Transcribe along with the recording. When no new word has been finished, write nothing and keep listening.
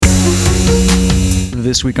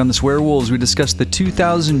This week on The Swearwolves, we discuss the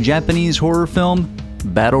 2000 Japanese horror film,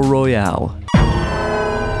 Battle Royale.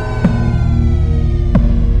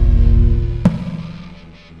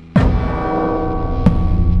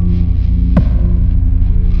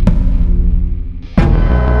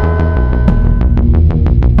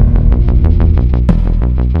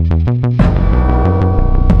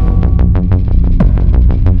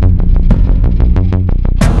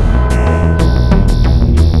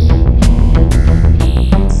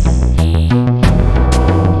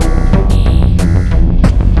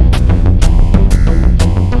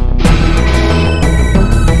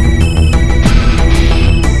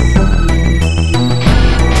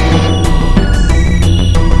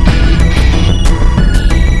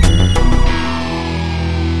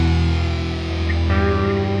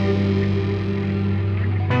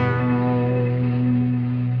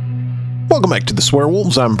 Welcome back to the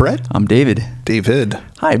Swearwolves. I'm Brett. I'm David. David.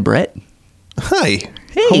 Hi, Brett. Hi.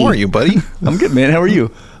 Hey. How are you, buddy? I'm good, man. How are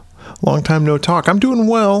you? Long time no talk. I'm doing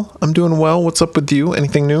well. What's up with you?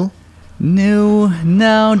 Anything new?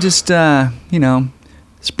 No, just,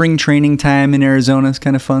 spring training time in Arizona is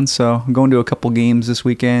kind of fun, so I'm going to a couple games this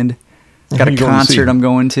weekend. Got a concert I'm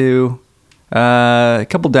going to. A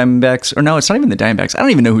couple Diamondbacks, or no, it's not even the Diamondbacks. I don't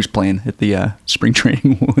even know who's playing at the spring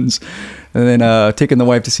training ones. And then taking the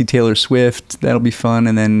wife to see Taylor Swift. That'll be fun.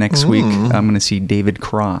 And then next week, I'm going to see David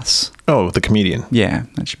Cross. Oh, the comedian. Yeah,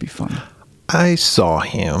 that should be fun. I saw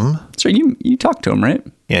him. So you talked to him, right?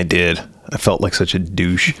 Yeah, I did. I felt like such a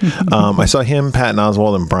douche. I saw him, Patton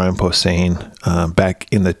Oswalt, and Brian Posehn back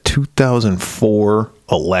in the 2004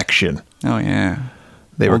 election. Oh, yeah.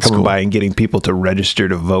 They were coming by and getting people to register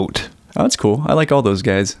to vote. Oh, that's cool. I like all those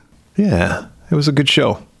guys. Yeah, it was a good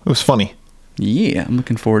show. It was funny. Yeah, I'm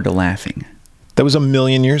looking forward to laughing. That was a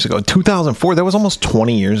million years ago. 2004, that was almost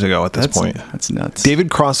 20 years ago at this point. That's nuts.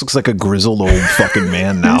 David Cross looks like a grizzled old fucking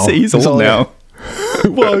man now. He's old now.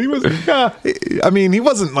 Well, he was, yeah. I mean, he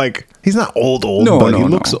wasn't like, he's not old, but he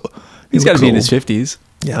looks. He's got to be in his 50s.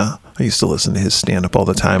 Yeah, I used to listen to his stand-up all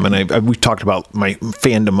the time, and we talked about my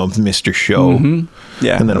fandom of Mr. Show. Mm-hmm.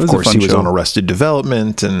 Yeah, and then, of course, he was on Arrested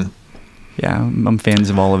Development, and... Yeah, I'm fans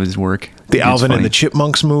of all of his work. The Alvin and the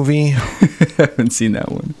Chipmunks movie. I haven't seen that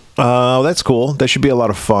one. That's cool. That should be a lot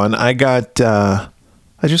of fun. I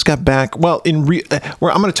just got back. Well, I'm going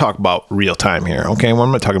to talk about real time here, okay? Well,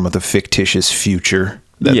 I'm not talking about the fictitious future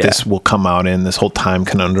that this will come out in, this whole time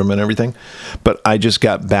conundrum and everything. But I just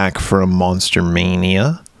got back from Monster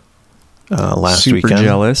Mania last weekend. Super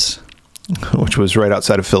jealous. Which was right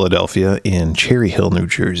outside of Philadelphia in Cherry Hill, New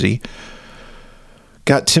Jersey.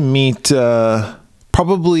 Got to meet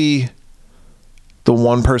probably the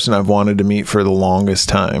one person I've wanted to meet for the longest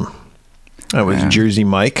time. That was Jersey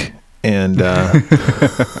Mike, and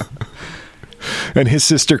and his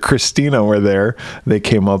sister Christina were there. They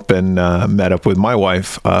came up and met up with my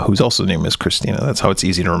wife, whose also name is Christina. That's how it's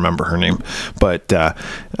easy to remember her name. But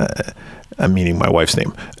I'm meaning my wife's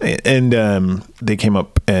name. And they came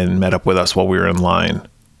up and met up with us while we were in line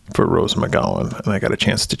for Rose McGowan, and I got a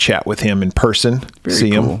chance to chat with him in person. See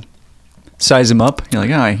him, size him up. You're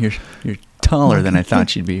like, you're taller than I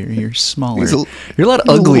thought you'd be. You're smaller. You're a lot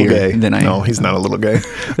uglier than I am. No, he's not a little guy.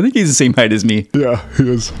 I think he's the same height as me. Yeah, he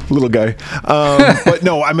is. Little guy. But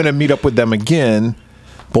no, I'm going to meet up with them again,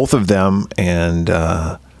 both of them, and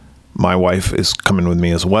my wife is coming with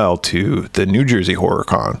me as well to the New Jersey Horror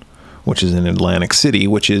Con, which is in Atlantic City,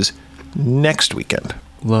 which is next weekend.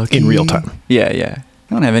 Lucky. In real time. Yeah.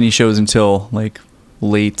 I don't have any shows until like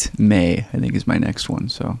late May, I think is my next one.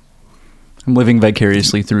 So I'm living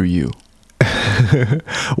vicariously through you.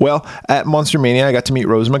 Well, at Monster Mania, I got to meet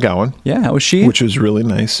Rose McGowan. Yeah, how was she? Which was really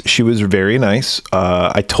nice. She was very nice.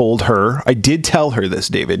 I did tell her this,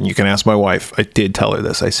 David, and you can ask my wife. I did tell her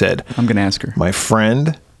this. I said, I'm going to ask her. My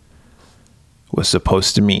friend was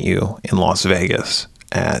supposed to meet you in Las Vegas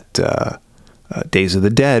at Days of the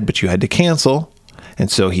Dead, but you had to cancel. And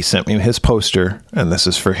so he sent me his poster, and this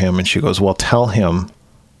is for him. And she goes, well, tell him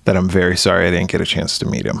that I'm very sorry I didn't get a chance to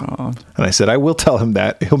meet him. Aww. And I said, I will tell him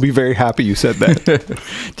that. He'll be very happy you said that.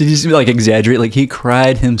 Did you like exaggerate? Like he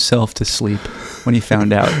cried himself to sleep when he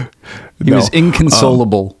found out. He was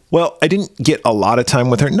inconsolable. Well, I didn't get a lot of time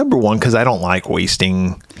with her. Number one, because I don't like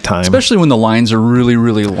wasting time. Especially when the lines are really,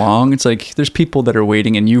 really long. It's like there's people that are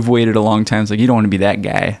waiting, and you've waited a long time. It's like you don't want to be that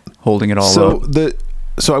guy holding it all up.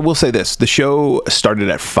 So I will say this. The show started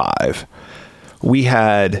at 5. We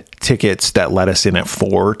had tickets that let us in at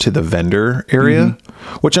 4 to the vendor area,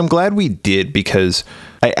 which I'm glad we did because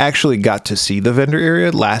I actually got to see the vendor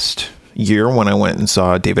area last year when I went and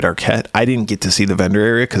saw David Arquette. I didn't get to see the vendor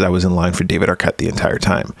area because I was in line for David Arquette the entire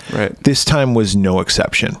time. Right. This time was no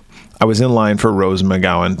exception. I was in line for Rose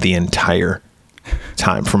McGowan the entire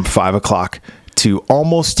time from 5 o'clock to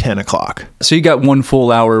almost 10 o'clock. So you got 1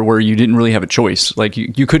 full hour where you didn't really have a choice. Like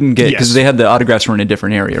you couldn't get, because they had the autographs were in a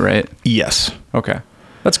different area, right? Yes. Okay.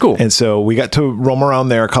 That's cool. And so we got to roam around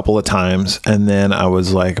there a couple of times. And then I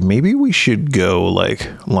was like, maybe we should go like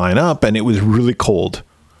line up. And it was really cold.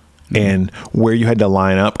 And where you had to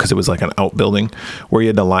line up, because it was like an outbuilding, where you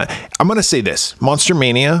had to line. I'm going to say this. Monster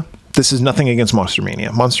Mania, this is nothing against Monster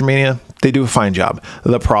Mania. Monster Mania, they do a fine job.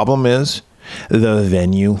 The problem is the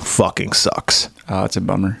venue fucking sucks. Oh, it's a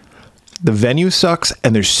bummer. The venue sucks,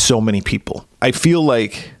 and there's so many people. I feel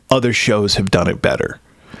like other shows have done it better.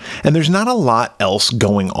 And there's not a lot else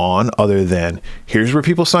going on other than here's where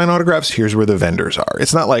people sign autographs, here's where the vendors are.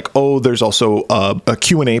 It's not like, oh, there's also a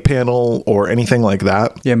Q&A panel or anything like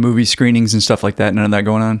that. Yeah, movie screenings and stuff like that. None of that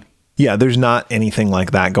going on? Yeah, there's not anything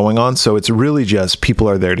like that going on. So it's really just people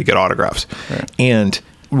are there to get autographs. Right. And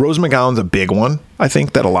Rose McGowan's a big one, I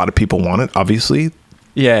think, that a lot of people wanted, obviously.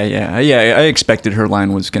 Yeah. I expected her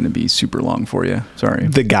line was going to be super long for you. Sorry.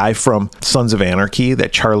 The guy from Sons of Anarchy,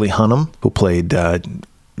 that Charlie Hunnam, who played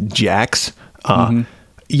Jax.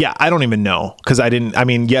 Yeah, I don't even know, because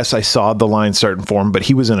yes, I saw the line starting for him, but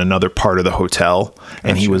he was in another part of the hotel,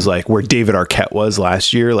 and he was like where David Arquette was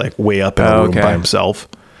last year, like way up in a room by himself.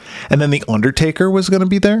 And then The Undertaker was going to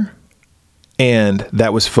be there. And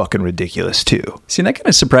that was fucking ridiculous too. See, that kind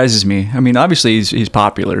of surprises me. I mean, obviously he's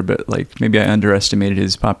popular, but like maybe I underestimated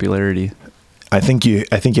his popularity. I think you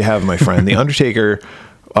have, my friend. The Undertaker,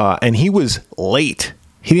 and he was late.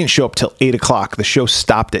 He didn't show up till 8 o'clock. The show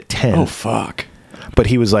stopped at 10. Oh, fuck. But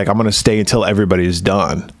he was like, I'm going to stay until everybody's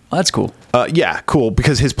done. Oh, that's cool. Yeah, cool,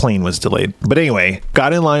 because his plane was delayed. But anyway,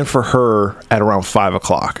 got in line for her at around 5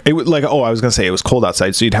 o'clock. It was like, I was going to say it was cold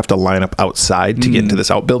outside, so you'd have to line up outside to get into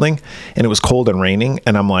this outbuilding. And it was cold and raining.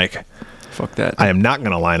 And I'm like, fuck that. I am not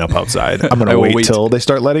going to line up outside. I'm going to wait till they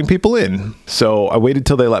start letting people in. So I waited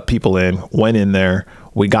till they let people in, went in there.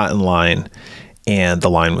 We got in line, and the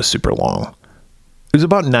line was super long. It was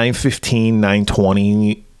about 9:15,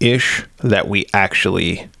 9:20-ish that we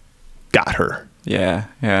actually got her. Yeah,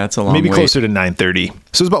 it's a long Maybe wait. closer to 9:30. So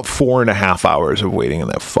it was about 4.5 hours of waiting in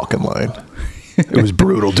that fucking line. It was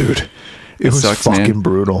brutal, dude. It was sucks, fucking man.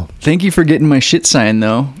 Brutal. Thank you for getting my shit signed,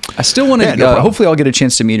 though. I still want to, hopefully I'll get a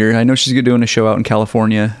chance to meet her. I know she's doing a show out in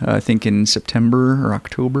California, I think in September or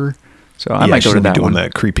October. So I might go to that one. Doing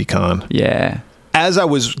that creepy con. Yeah. As I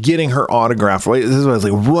was getting her autograph, right, this was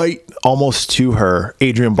like right almost to her,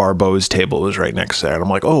 Adrienne Barbeau's table was right next to her. And I'm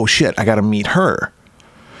like, oh shit, I got to meet her.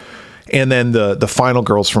 And then the final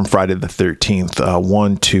girls from Friday the 13th,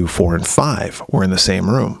 1, 2, 4, and 5 were in the same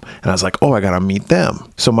room. And I was like, oh, I got to meet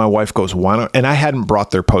them. So my wife goes, why not? And I hadn't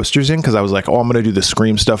brought their posters in because I was like, oh, I'm going to do the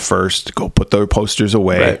Scream stuff first. Go put their posters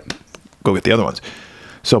away. Right. Go get the other ones.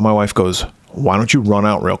 So my wife goes, why don't you run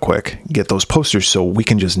out real quick, get those posters so we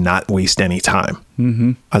can just not waste any time.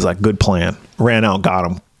 Mm-hmm. I was like, good plan. Ran out, got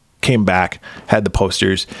them, came back, had the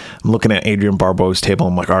posters. I'm looking at Adrienne Barbeau's table.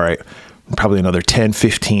 I'm like, all right, probably another 10,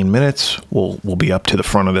 15 minutes. We'll be up to the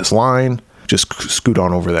front of this line. Just scoot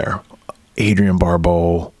on over there. Adrienne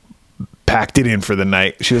Barbeau packed it in for the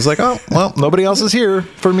night. She was like, oh, well, nobody else is here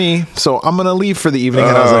for me, so I'm going to leave for the evening.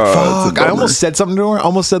 And I was like, fuck. I almost said something to her. I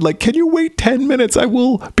almost said, like, can you wait 10 minutes? I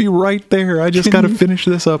will be right there. I just got to finish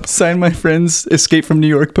this up. Sign my friend's Escape from New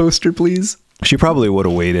York poster, please. She probably would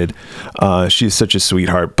have waited. She's such a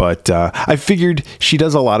sweetheart, but I figured she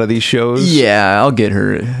does a lot of these shows. Yeah, I'll get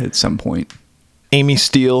her at some point. Amy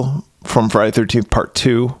Steele from Friday the 13th Part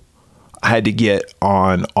 2, I had to get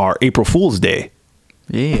on our April Fool's Day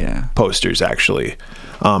posters, actually.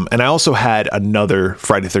 And I also had another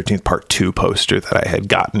Friday the 13th Part 2 poster that I had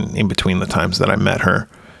gotten in between the times that I met her.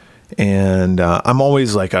 And I'm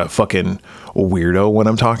always like a fucking weirdo when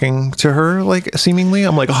I'm talking to her, like seemingly.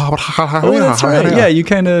 I'm like, oh, that's right. Yeah, you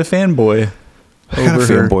kind of fanboy. I kind of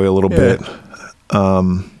fanboy a little bit.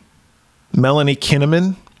 Melanie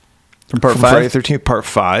Kinnaman from Part 5? Friday the 13th Part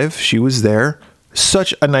 5. She was there.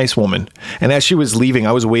 Such a nice woman. And as she was leaving,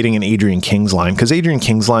 I was waiting in Adrienne King's line because Adrienne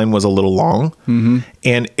King's line was a little long. Mm-hmm.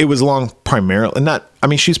 And it was long primarily,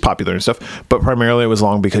 she's popular and stuff, but primarily it was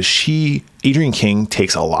long because Adrienne King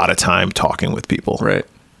takes a lot of time talking with people. Right.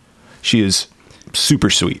 She is super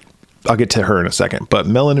sweet. I'll get to her in a second. But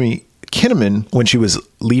Melanie Kinnaman, when she was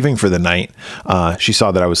leaving for the night, she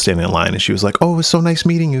saw that I was standing in line and she was like, oh, it was so nice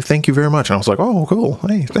meeting you. Thank you very much. And I was like, oh, cool.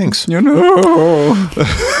 Hey, thanks. Miss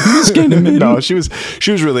Kinnaman. No, she was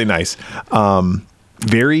really nice.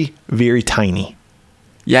 Very, very tiny.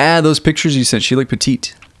 Yeah, those pictures you sent, she looked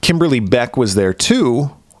petite. Kimberly Beck was there too.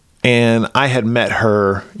 And I had met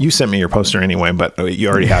her. You sent me your poster anyway, but you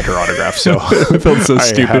already had her autograph. So I felt so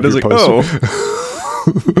stupid. I was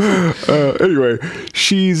like, anyway,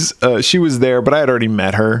 she was there, but I had already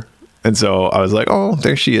met her. And so I was like, oh,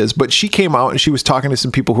 there she is. But she came out and she was talking to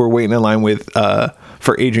some people who were waiting in line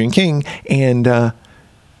for Adrian King. And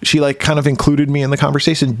she like kind of included me in the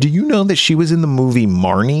conversation. Do you know that she was in the movie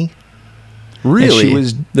Marnie? Really? She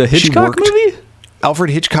was the Hitchcock movie? Alfred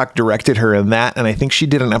Hitchcock directed her in that. And I think she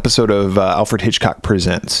did an episode of Alfred Hitchcock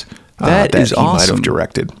Presents. That is awesome. He might have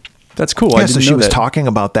directed. That's cool. Yeah, so she was talking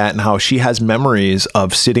about that and how she has memories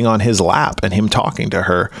of sitting on his lap and him talking to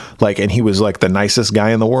her, like, and he was like the nicest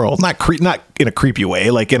guy in the world, not in a creepy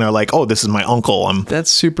way, like in a like, oh, this is my uncle. That's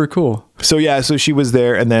super cool. So yeah, so she was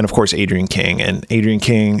there, and then of course Adrian King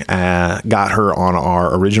got her on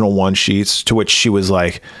our original one sheets, to which she was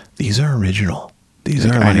like, "These are original. These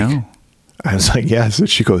are like." I know. I was like, yeah. So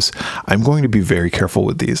she goes, I'm going to be very careful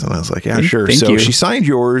with these. And I was like, yeah, sure. Thank you. She signed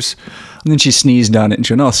yours. And then she sneezed on it and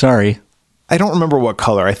she went, oh, sorry. I don't remember what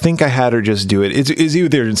color. I think I had her just do it. It's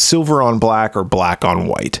either in silver on black or black on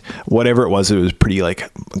white. Whatever it was pretty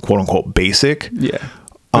like quote unquote basic. Yeah.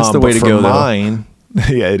 That's the way to go, mine,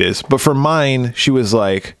 yeah, it is. But for mine, she was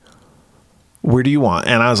like, where do you want?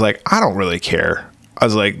 And I was like, I don't really care. I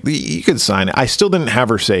was like, you could sign it. I still didn't have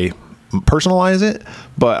her say personalize it,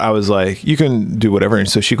 but I was like, you can do whatever. And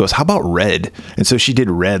so she goes, how about red? And so she did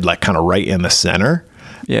red, like kind of right in the center.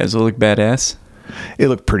 Yeah, does it look badass? It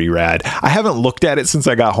looked pretty rad. I haven't looked at it since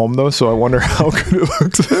I got home though, so I wonder how good it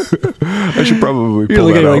looks. I should probably pull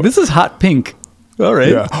it out. Like, this is hot pink. All right.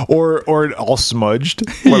 Yeah. Or all smudged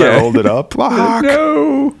when I hold it up. Fuck.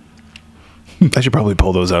 No. I should probably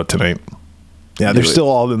pull those out tonight. Yeah, they're still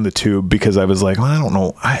all in the tube because I was like, well, I don't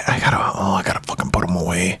know. I gotta fucking put them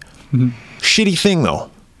away. Mm-hmm. Shitty thing though.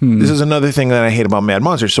 This is another thing that I hate about Mad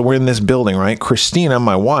Monsters. So we're in this building, right? Christina,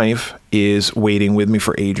 my wife, is waiting with me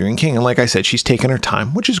for Adrian King. And like I said, she's taking her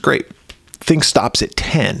time, which is great. Thing stops at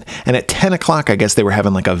 10. And at 10 o'clock, I guess they were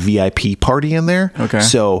having like a VIP party in there. Okay.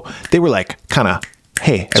 So they were like, kind of,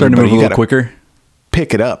 hey, starting to move a little quicker.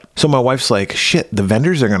 Pick it up. So my wife's like, shit, the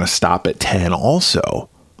vendors are going to stop at 10 also.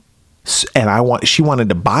 And she wanted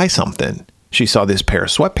to buy something. She saw this pair of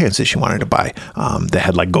sweatpants that she wanted to buy that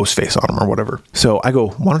had like Ghostface on them or whatever. So I go,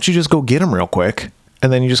 why don't you just go get them real quick?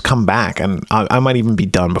 And then you just come back and I might even be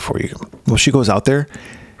done before you. Well, she goes out there.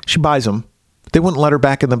 She buys them. They wouldn't let her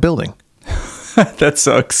back in the building. That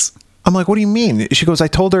sucks. I'm like, what do you mean? She goes, I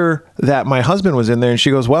told her that my husband was in there. And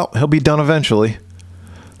she goes, well, he'll be done eventually.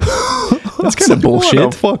 That's kind of bullshit.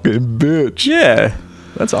 What a fucking bitch. Yeah,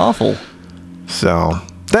 that's awful. So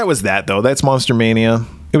that was that though. That's Monster Mania.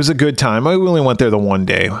 It was a good time. We only went there the one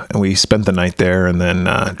day, and we spent the night there and then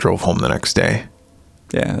drove home the next day.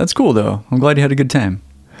 Yeah, that's cool, though. I'm glad you had a good time.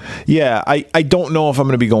 Yeah, I don't know if I'm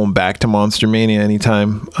going to be going back to Monster Mania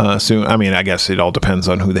anytime soon. I mean, I guess it all depends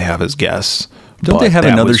on who they have as guests. Don't they have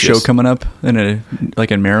another show coming up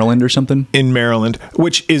in Maryland or something? In Maryland,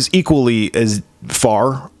 which is equally as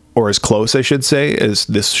far or as close, I should say, as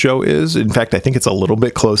this show is. In fact, I think it's a little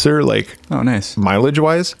bit closer, like, oh, nice,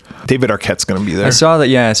 mileage-wise. David Arquette's going to be there. I saw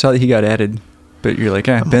that he got added. But you're like,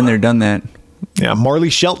 been there, done that. Yeah, Marley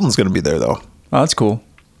Shelton's going to be there, though. Oh, that's cool.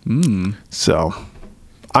 So,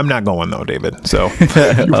 I'm not going, though, David. So,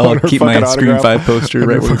 I'll keep my Scream 5 poster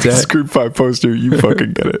right where it's at. Scream 5 poster, you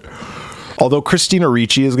fucking get it. Although Christina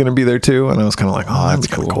Ricci is going to be there, too. And I was kind of like, oh, that's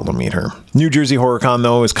kind of cool to meet her. New Jersey HorrorCon,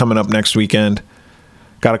 though, is coming up next weekend.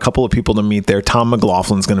 Got a couple of people to meet there. Tom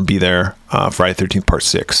McLaughlin's going to be there Friday 13th, part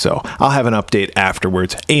 6. So I'll have an update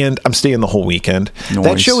afterwards. And I'm staying the whole weekend. Nice.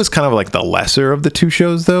 That show is kind of like the lesser of the two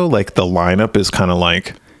shows, though. Like the lineup is kind of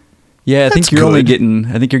like... Yeah, I think you're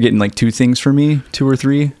getting like 2 things for me, 2 or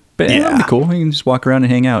 3. But yeah, that'd be cool. You can just walk around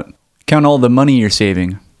and hang out. Count all the money you're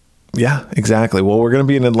saving. Yeah, exactly. Well, we're going to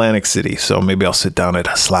be in Atlantic City. So maybe I'll sit down at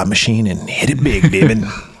a slot machine and hit it big, David.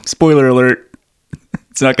 Spoiler alert.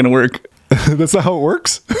 It's not going to work. That's not how it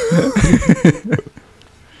works.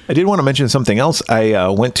 I did want to mention something else. I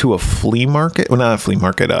went to a flea market. Well, not a flea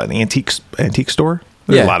market, an antique store.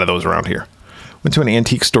 There's a lot of those around here. Went to an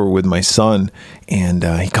antique store with my son, and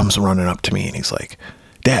he comes running up to me, and he's like,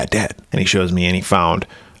 Dad. And he shows me, and he found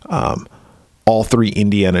all 3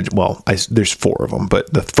 Indiana... Well, there's 4 of them,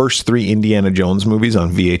 but the first 3 Indiana Jones movies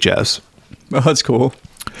on VHS. Oh, that's cool.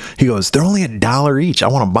 He goes, they're only $1 each. I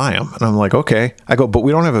want to buy them. And I'm like, okay. I go, but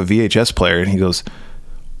we don't have a VHS player. And he goes,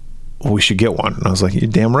 well, we should get one. And I was like, you're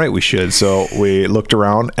damn right we should. So we looked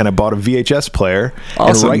around and I bought a VHS player.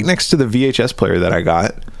 Awesome. And right next to the VHS player that I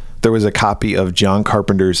got, there was a copy of John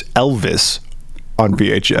Carpenter's Elvis on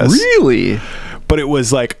VHS. Really? But it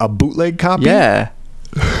was like a bootleg copy. Yeah.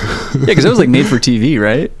 Yeah, because it was like made for TV,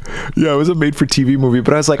 right? Yeah, it was a made for TV movie,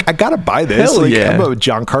 but I was like, I gotta buy this. Hell like, yeah. I'm a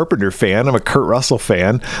John Carpenter fan. I'm a Kurt Russell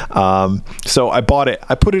fan. So I bought it.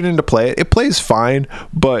 I put it into play. It plays fine,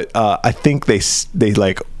 but I think they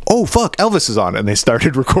like, oh fuck, Elvis is on, and they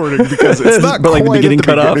started recording because it's not but like the quite beginning at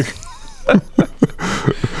the cut off.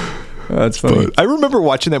 That's funny. But I remember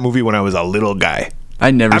watching that movie when I was a little guy.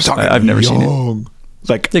 I've never seen it.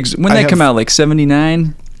 Like, when that come out, like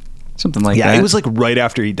 79, something like that. Yeah, it was like right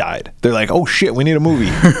after he died. They're like, oh shit, we need a movie.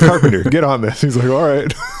 Carpenter, get on this. He's like, all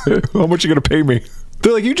right. How much you gonna pay me?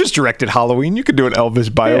 They're like, you just directed Halloween. You could do an Elvis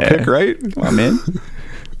biopic, right? Come on, man.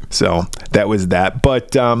 So that was that.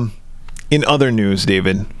 But in other news,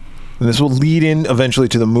 David, and this will lead in eventually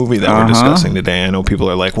to the movie that we're discussing today. I know people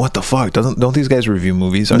are like, what the fuck? Don't these guys review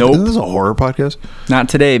movies? Nope. Isn't this a horror podcast? Not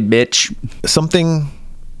today, bitch. Something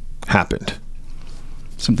happened.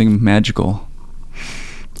 Something magical.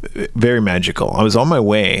 Very magical. I was on my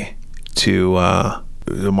way to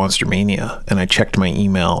the Monster Mania, and I checked my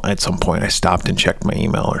email at some point. I stopped and checked my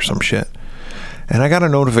email or some shit, and I got a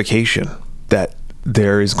notification that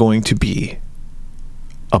there is going to be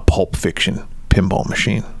a Pulp Fiction pinball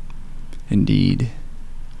machine. Indeed.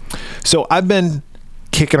 So I've been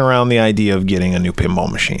kicking around the idea of getting a new pinball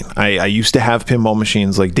machine. I used to have pinball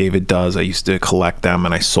machines like David does. I used to collect them,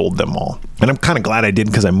 and I sold them all. And I'm kind of glad I did,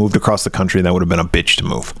 because I moved across the country. That would have been a bitch to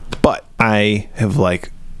move. But I have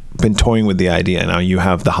like been toying with the idea. Now you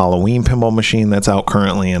have the Halloween pinball machine that's out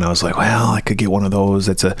currently, and I was like, well, I could get one of those.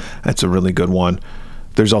 That's a really good one.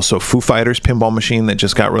 There's also Foo Fighters pinball machine that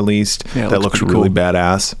just got released. Yeah, that looks really cool.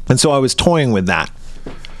 Badass. And so I was toying with that.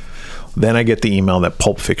 Then I get the email that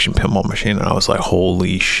Pulp Fiction pinball machine, and I was like,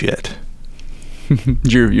 holy shit.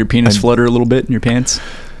 Did your penis flutter a little bit in your pants?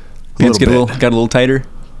 Pants got a little tighter?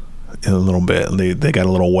 A little bit. They got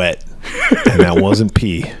a little wet. And that wasn't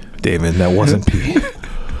pee, David. That wasn't pee.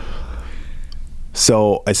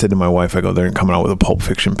 So I said to my wife, I go, they're coming out with a Pulp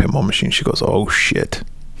Fiction pinball machine. She goes, oh shit.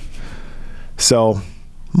 So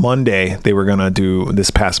Monday,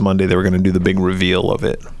 this past Monday, they were going to do the big reveal of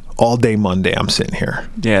it. All day Monday, I'm sitting here.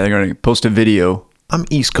 Yeah, they're going to post a video. I'm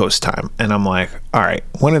East Coast time, and I'm like, all right,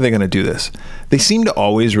 when are they going to do this? They seem to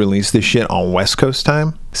always release this shit on West Coast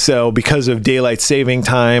time. So because of daylight saving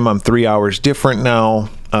time, I'm 3 hours different now.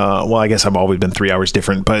 Well, I guess I've always been 3 hours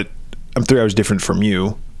different, but I'm 3 hours different from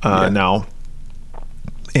you now.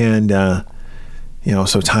 And,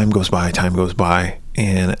 so time goes by,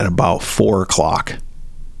 and at about 4 o'clock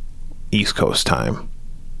East Coast time,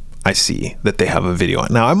 I see that they have a video.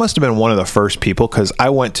 Now, I must have been one of the first people, because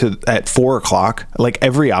I went to at 4 o'clock, like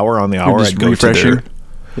every hour on the hour, I'd go refreshing. To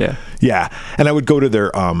their and I would go to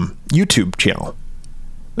their YouTube channel.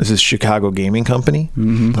 This is Chicago Gaming Company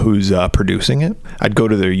who's producing it. I'd go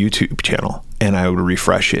to their YouTube channel and I would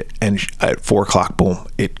refresh it, and at 4 o'clock, boom,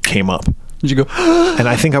 it came up. Did you go? And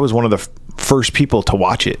I think I was one of the first people to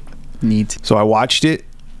watch it. Neat. So I watched it.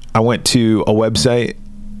 I went to a website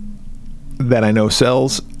that I know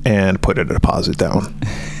sells and put a deposit down.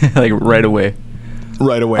 Like right away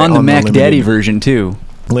on the Mac Daddy version too.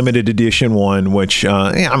 Limited edition one, which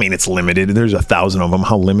I mean, it's limited. There's 1,000 of them.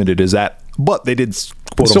 How limited is that? But they did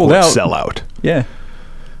quote unquote sell out. Yeah.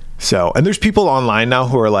 So, and there's people online now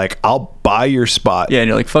who are like, I'll buy your spot. Yeah, and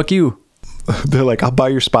you're like, fuck you. They're like, I'll buy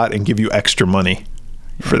your spot and give you extra money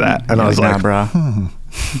for that. And I was like, nah, bro.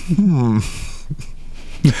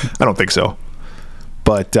 I don't think so.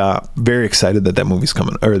 But very excited that movie's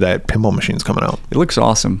coming, or that pinball machine's coming out. It looks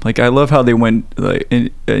awesome. Like, I love how they went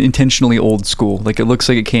intentionally old school. Like, it looks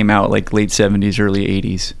like it came out like late 70s, early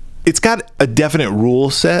 80s. It's got a definite rule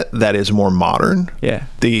set that is more modern. Yeah.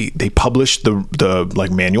 They published the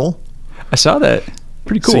like manual. I saw that.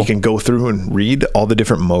 Pretty cool. So you can go through and read all the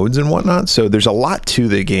different modes and whatnot. So there's a lot to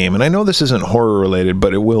the game. And I know this isn't horror related,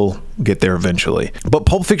 but it will get there eventually. But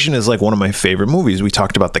Pulp Fiction is like one of my favorite movies. We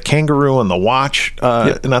talked about the kangaroo on the watch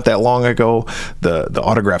not that long ago. The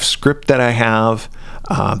autographed script that I have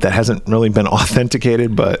that hasn't really been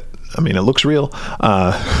authenticated, but I mean, it looks real.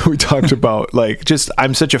 We talked about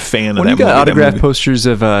I'm such a fan of that movie. You got autographed posters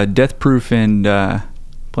of Death Proof and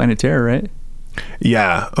Planet Terror, right?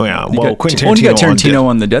 Yeah. Oh, yeah. Well, Quentin Tarantino. You got Tarantino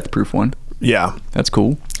on the Death Proof one. Yeah. That's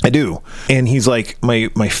cool. I do. And he's like my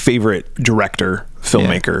favorite director,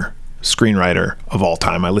 filmmaker, screenwriter of all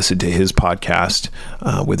time. I listened to his podcast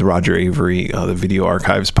with Roger Avery, the Video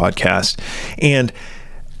Archives podcast. And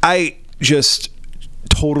I just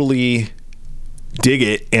totally dig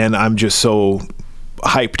it. And I'm just so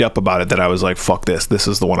hyped up about it that I was like, fuck this. This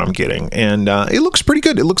is the one I'm getting. And it looks pretty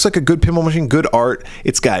good. It looks like a good pinball machine, good art.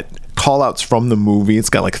 It's got call outs from the movie. It's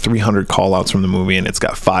got like 300 call outs from the movie, and it's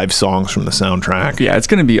got 5 songs from the soundtrack. Yeah, it's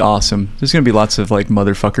going to be awesome. There's going to be lots of like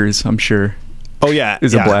motherfuckers, I'm sure. Oh, yeah.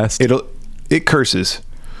 It's a blast. It curses.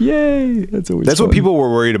 Yay. That's what people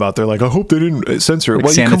were worried about. They're like, I hope they didn't censor it. Like,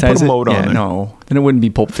 well, you can put a mode on it. No, then it wouldn't be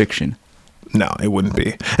Pulp Fiction. No, it wouldn't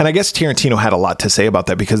be. And I guess Tarantino had a lot to say about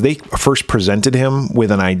that because they first presented him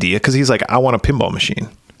with an idea because he's like, I want a pinball machine.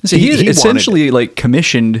 So he essentially like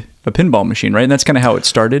commissioned a pinball machine, right? And that's kind of how it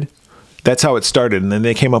started. That's how it started. And then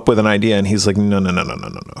they came up with an idea and he's like, no.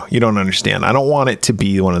 You don't understand. I don't want it to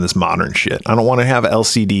be one of this modern shit. I don't want to have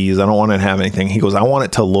LCDs. I don't want to have anything. He goes, I want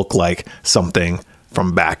it to look like something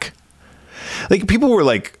from back. Like people were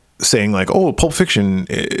like, saying like, oh, Pulp Fiction,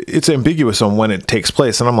 it's ambiguous on when it takes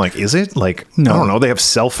place. And I'm like, is it? Like, no. I don't know. They have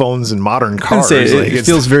cell phones and modern cars. It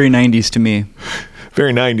feels very 90s to me.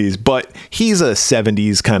 Very 90s. But he's a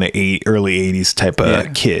 70s kind of early 80s type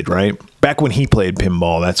of kid, right? Back when he played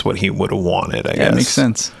pinball, that's what he would have wanted, I guess. Yeah, makes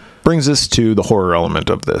sense. Brings us to the horror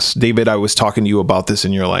element of this. David, I was talking to you about this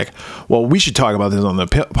and you're like, well, we should talk about this on the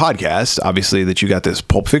podcast. Obviously that you got this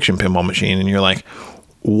Pulp Fiction pinball machine. And you're like,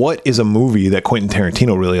 what is a movie that Quentin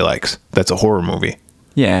Tarantino really likes that's a horror movie?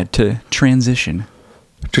 Yeah, to transition.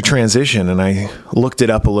 And I looked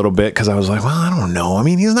it up a little bit because I was like, well, I don't know. I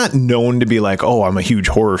mean, he's not known to be like, oh, I'm a huge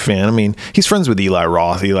horror fan. I mean, he's friends with Eli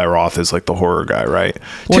Roth. Eli Roth is like the horror guy, right?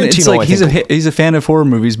 Well, it's like he's a fan of horror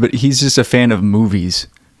movies, but he's just a fan of movies.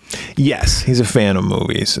 Yes, he's a fan of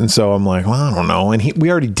movies. And so I'm like, well, I don't know. And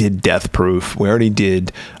we already did Death Proof. We already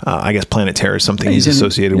did, I guess, Planet Terror is something he's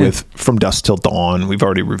associated with. From Dusk Till Dawn. We've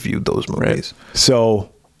already reviewed those movies. Right.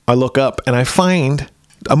 So I look up and I find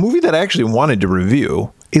a movie that I actually wanted to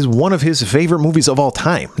review is one of his favorite movies of all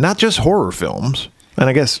time. Not just horror films. And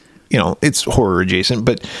I guess, it's horror adjacent,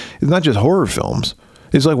 but it's not just horror films.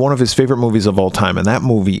 It's like one of his favorite movies of all time. And that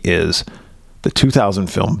movie is the 2000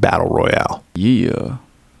 film Battle Royale. Yeah.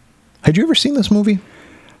 Had you ever seen this movie?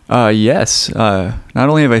 Yes. Not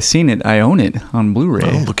only have I seen it, I own it on Blu-ray.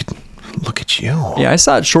 Oh, look at you. Yeah, I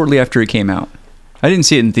saw it shortly after it came out. I didn't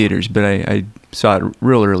see it in theaters, but I saw it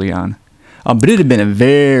real early on. But it had been a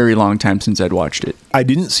very long time since I'd watched it. I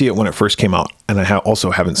didn't see it when it first came out, and I also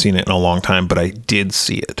haven't seen it in a long time, but I did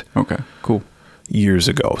see it. Okay, cool. Years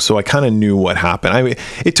ago. So I kind of knew what happened. I mean,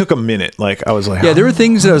 it took a minute. Like, I was like... Yeah, there were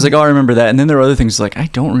things that I was like, oh, I remember that. And then there were other things like, I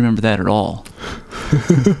don't remember that at all.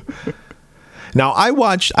 Now, I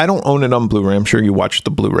don't own it on Blu-ray. I'm sure you watched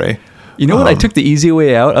the Blu-ray. You know what? I took the easy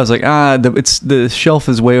way out. I was like, the shelf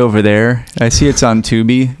is way over there. I see it's on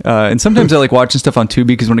Tubi. And sometimes I like watching stuff on Tubi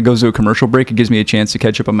because when it goes to a commercial break, it gives me a chance to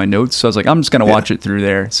catch up on my notes. So I was like, I'm just going to watch it through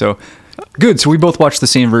there. So... Good. So we both watched the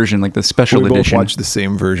same version, like the special edition. We both watched the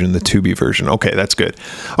same version, the Tubi version. Okay, that's good.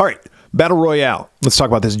 All right, Battle Royale. Let's talk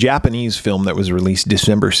about this Japanese film that was released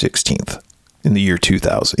December 16th in the year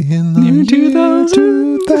 2000. In the year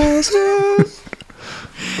 2000.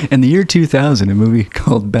 In the year 2000, a movie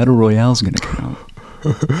called Battle Royale is going to come out.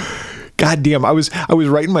 God damn, I was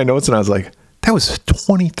writing my notes and I was like, that was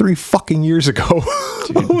 23 fucking years ago.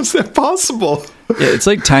 How was that possible? Yeah, it's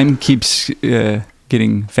like time keeps...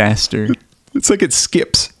 getting faster. It's like it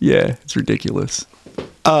skips. Yeah, it's ridiculous.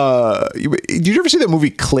 Did you ever see that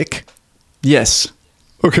movie Click? Yes.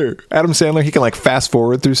 Okay, Adam Sandler, he can like fast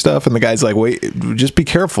forward through stuff, and the guy's like, wait, just be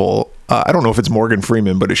careful. I don't know if it's Morgan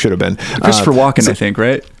Freeman, but it should have been. Christopher Walken, I think,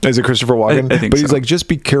 right? Is it Christopher Walken? I think but so. He's like, just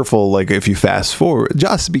be careful, like if you fast forward.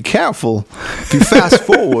 Just be careful if you fast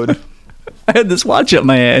forward. I had this watch up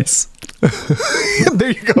my ass.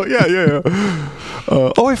 There you go. Yeah.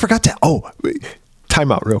 I forgot to... time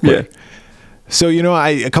out real quick. Yeah. So,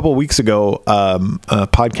 a couple of weeks ago,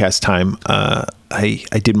 podcast time,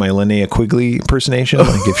 I did my Linnea Quigley impersonation,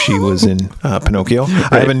 like if she was in Pinocchio.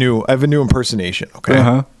 Right. I have a new impersonation. Okay.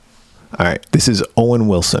 Uh-huh. All right. This is Owen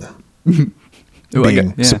Wilson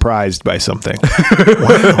being surprised by something.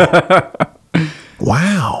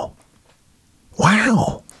 Wow.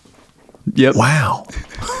 Yep. Wow.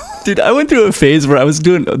 Dude, I went through a phase where I was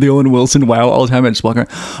doing the Owen Wilson wow all the time. I just walk around.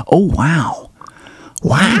 Oh, wow.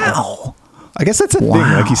 Wow. I guess that's a thing.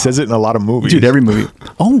 Like he says it in a lot of movies. Dude, every movie.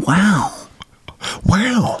 Oh, wow.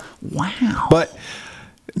 Wow. But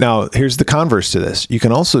now here's the converse to this. You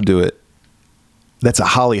can also do it. That's a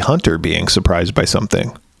Holly Hunter being surprised by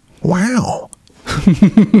something. Wow.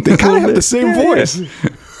 They kind of have the same voice.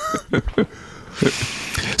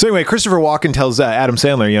 So anyway, Christopher Walken tells Adam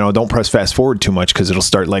Sandler, don't press fast forward too much because it'll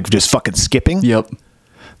start like just fucking skipping. Yep.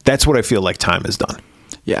 That's what I feel like time has done.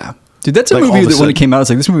 Yeah. Dude, that's a Like, movie that when it came out, I was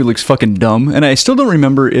like, this movie looks fucking dumb. And I still don't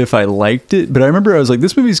remember if I liked it, but I remember I was like,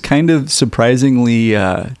 this movie's kind of surprisingly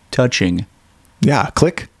touching. Yeah,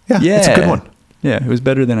 Click. Yeah, it's a good one. Yeah, it was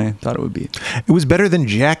better than I thought it would be. It was better than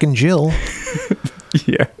Jack and Jill.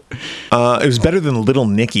 Yeah. It was better than Little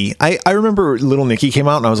Nicky. I remember Little Nicky came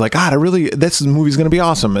out and I was like, God, this movie's going to be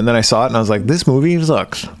awesome. And then I saw it and I was like, this movie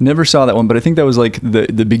sucks. Never saw that one, but I think that was like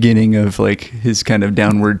the beginning of like his kind of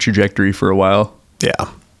downward trajectory for a while. Yeah.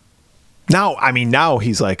 Now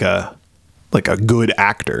he's like a good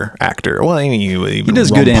actor. Well, he does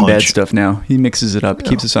good and bad stuff now. He mixes it up,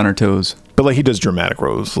 keeps us on our toes. But like he does dramatic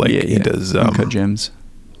roles. Like he does Uncut Gems.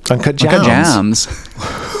 Uncut Gems.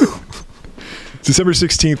 December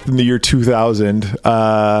 16th in the year 2000.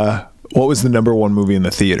 What was the number one movie in the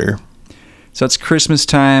theater? So it's Christmas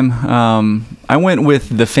time. I went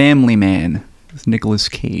with The Family Man with Nicolas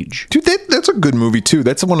Cage. Dude, that's a good movie too.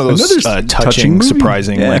 That's one of those touching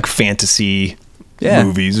surprising, like fantasy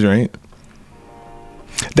movies, right?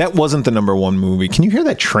 That wasn't the number one movie. Can you hear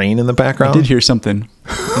that train in the background? I did hear something.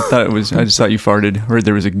 I just thought you farted, or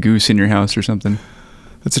there was a goose in your house or something.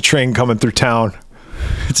 It's a train coming through town.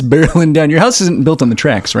 It's barreling down. Your house isn't built on the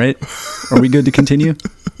tracks, right? Are we good to continue?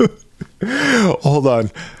 Hold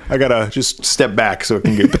on. I gotta just step back so it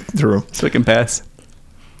can get through. So it can pass.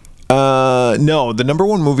 No, the number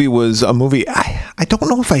one movie was a movie. I don't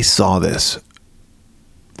know if I saw this.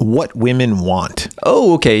 What Women Want.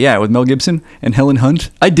 Oh, okay. Yeah, with Mel Gibson and Helen Hunt.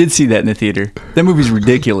 I did see that in the theater. That movie's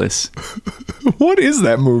ridiculous. What is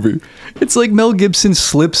that movie? It's like Mel Gibson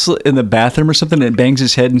slips in the bathroom or something and bangs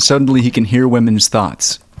his head and suddenly he can hear women's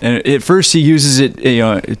thoughts. And at first he uses it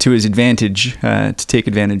to his advantage, to take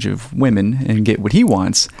advantage of women and get what he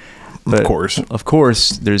wants. But of course,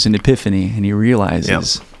 there's an epiphany and he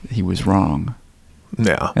realizes he was wrong.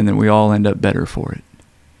 Yeah. And then we all end up better for it.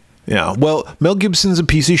 Yeah, well, Mel Gibson's a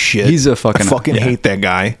piece of shit. He's a I fucking hate that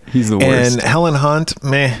guy. He's the worst. And Helen Hunt,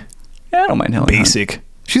 meh. Yeah, I don't mind Helen Hunt.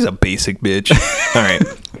 She's a basic bitch. All right.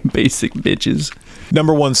 Basic bitches.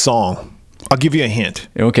 Number one song. I'll give you a hint.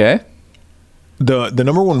 Okay. The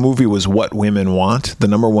number one movie was What Women Want. The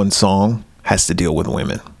number one song has to deal with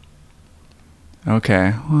women.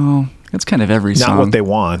 Okay. Well, that's kind of every song. Not what they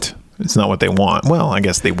want. It's not what they want. Well, I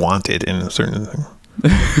guess they want it in a certain thing.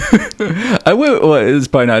 It's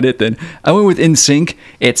probably not it then. I went with NSYNC.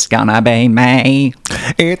 It's gonna be me.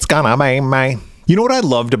 It's gonna be me. You know what I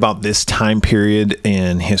loved about this time period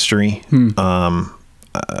in history? Besides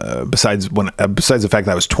the fact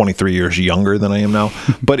that I was 23 years younger than I am now,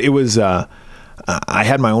 but it was I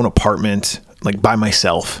had my own apartment like by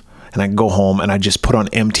myself, and I'd go home and I'd just put on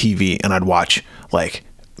MTV and I'd watch like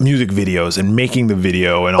music videos and making the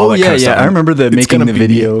video and all that kind of stuff. I remember making the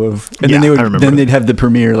video of, and then they'd have the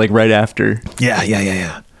premiere like right after.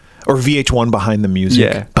 Yeah. Or VH1 Behind the Music.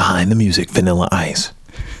 Yeah. Behind the Music, Vanilla Ice.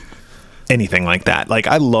 Anything like that. Like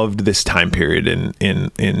I loved this time period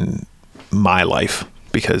in my life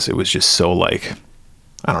because it was just so like,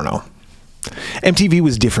 I don't know. MTV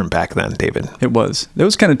was different back then, David. It was. That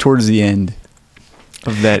was kind of towards the end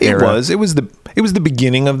of that era. It was the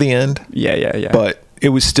beginning of the end. Yeah. But it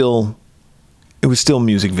was still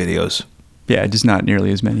music videos. Yeah, just not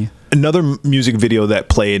nearly as many. Another music video that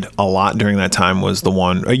played a lot during that time was the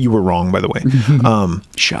one. You were wrong, by the way.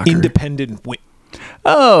 Shocker. Independent.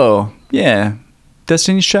 Oh, yeah.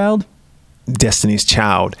 Destiny's Child.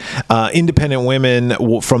 Independent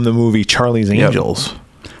women from the movie Charlie's Angels.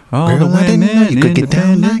 All the women you could get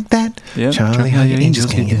down like that. Yep. Charlie, how your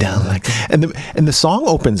angels can get down like that. And the song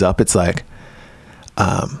opens up. It's like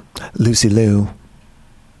Lucy Liu.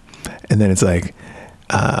 And then it's like,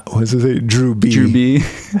 what does it say? Drew B.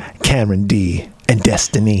 Cameron D. And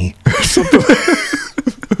Destiny.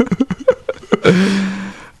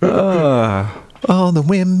 All the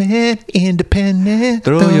women independent.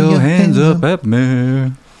 Throw your hands up at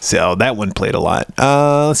me. So that one played a lot.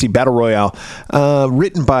 Let's see. Battle Royale.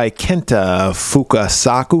 Written by Kenta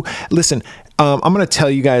Fukasaku. Listen, I'm going to tell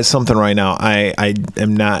you guys something right now. I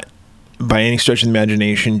am not by any stretch of the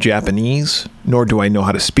imagination Japanese, nor do I know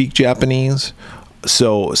how to speak Japanese.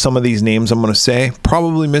 So some of these names I'm going to say,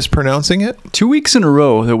 probably mispronouncing it. 2 weeks in a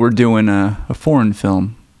row that we're doing a foreign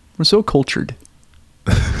film. We're so cultured.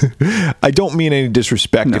 I don't mean any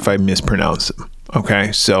disrespect if I mispronounce them.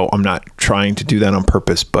 Okay, so I'm not trying to do that on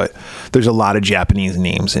purpose, but there's a lot of Japanese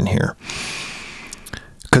names in here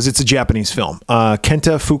because it's a Japanese film.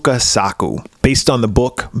 Kenta Fukasaku, based on the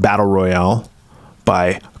book Battle Royale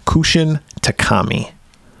by Kushin Takami.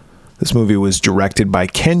 This movie was directed by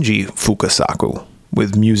Kenji Fukasaku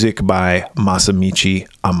with music by Masamichi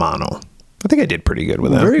Amano. I think I did pretty good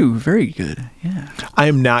with that. Very, very good. Yeah. I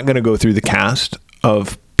am not going to go through the cast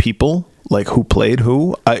of people, like who played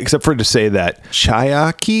who, except for to say that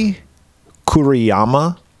Chiaki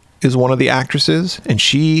Kuriyama is one of the actresses, and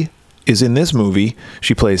she is in this movie.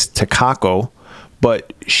 She plays Takako,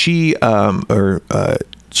 but she,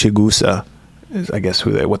 Chigusa is, I guess,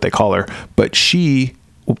 what they call her, but she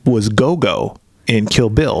was Go-Go in Kill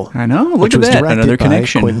Bill. I know. Look at that. Another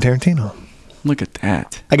connection. Quentin Tarantino. Look at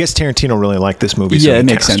that. I guess Tarantino really liked this movie. Yeah, it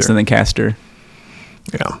makes sense. And then cast her.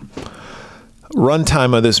 Yeah.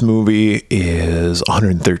 Runtime of this movie is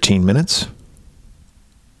 113 minutes.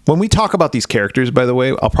 When we talk about these characters, by the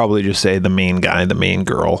way, I'll probably just say the main guy, the main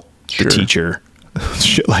girl, the teacher,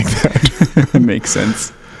 shit like that. It makes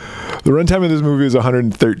sense. The runtime of this movie is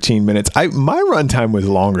 113 minutes. My runtime was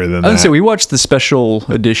longer than that. I was gonna say, we watched the special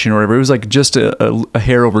edition or whatever. It was like just a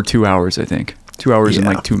hair over 2 hours, I think. 2 hours and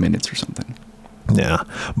like 2 minutes or something. Yeah.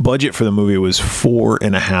 Budget for the movie was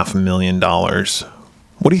 $4.5 million.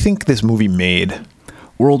 What do you think this movie made?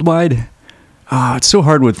 Worldwide? It's so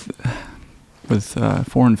hard with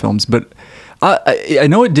foreign films, but I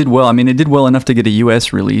know it did well. I mean, it did well enough to get a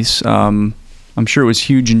U.S. release. I'm sure it was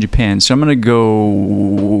huge in Japan, so I'm going to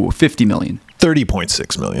go 50 million.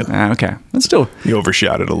 30.6 million. Okay. That's still... You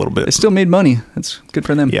overshot it a little bit. It still made money. That's good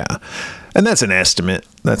for them. Yeah. And that's an estimate.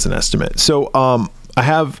 So I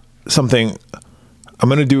have something... I'm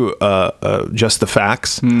going to do just the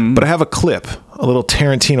facts, but I have a clip, a little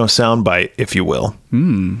Tarantino soundbite, if you will,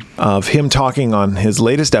 of him talking on his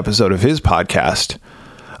latest episode of his podcast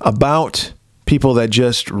about people that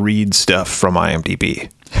just read stuff from IMDb.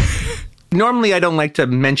 Normally, I don't like to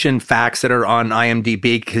mention facts that are on IMDb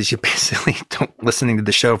because you basically don't listening to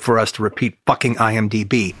the show for us to repeat fucking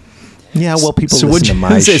IMDb. Yeah, well, people listen to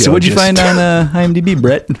my show. So what'd you find on IMDb,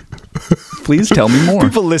 Brett? Please tell me more.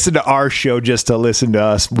 People listen to our show just to listen to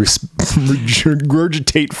us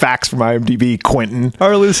regurgitate facts from IMDb, Quentin.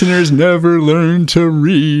 Our listeners never learn to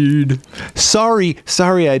read. Sorry,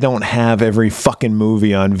 I don't have every fucking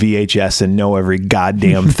movie on VHS and know every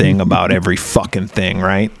goddamn thing about every fucking thing,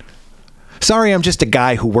 right? Sorry, I'm just a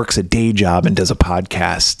guy who works a day job and does a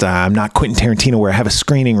podcast. I'm not Quentin Tarantino where I have a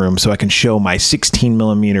screening room so I can show my 16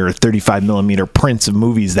 millimeter or 35 millimeter prints of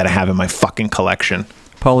movies that I have in my fucking collection.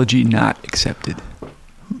 Apology not accepted.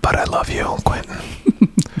 But I love you, Quentin.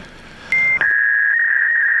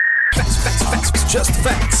 Facts, just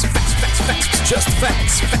facts. Facts, just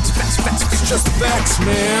facts. Facts, just facts,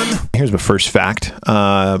 man. Here's my first fact.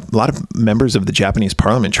 A lot of members of the Japanese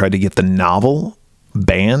parliament tried to get the novel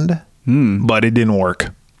banned, but it didn't work.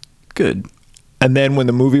 Good. And then when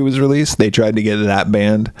the movie was released, they tried to get that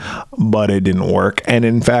banned, but it didn't work. And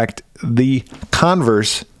in fact, the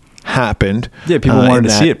converse happened. Yeah, people wanted to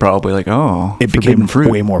see it probably, like, it became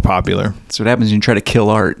way more popular. That's what happens when you try to kill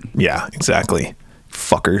art. Yeah, exactly.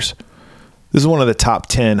 Fuckers. This is one of the top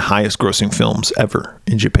 10 highest grossing films ever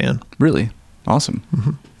in Japan. Really? Awesome.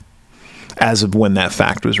 Mm-hmm. As of when that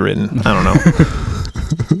fact was written. I don't know.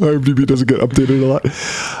 IMDb doesn't get updated a lot.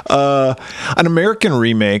 An American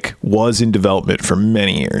remake was in development for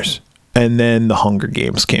many years. And then The Hunger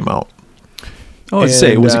Games came out. Oh, was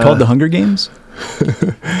it called The Hunger Games?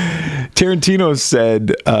 Tarantino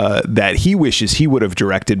said that he wishes he would have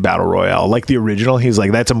directed Battle Royale like the original. He's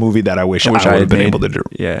like, that's a movie that I wish I would have been able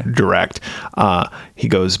to direct. He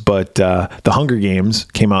goes, but The Hunger Games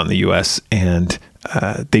came out in the US and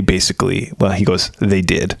they basically, he goes, they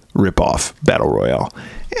did rip off Battle Royale.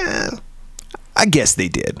 Yeah, I guess they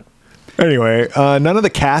did. Anyway, none of the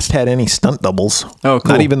cast had any stunt doubles. Oh,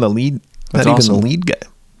 cool. Not even the lead. That's not awesome. even the lead guy.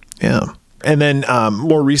 Yeah. And then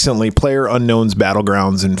more recently, PlayerUnknown's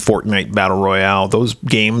Battlegrounds and Fortnite Battle Royale. Those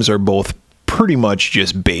games are both pretty much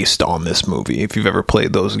just based on this movie, if you've ever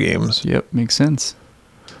played those games. Yep, makes sense.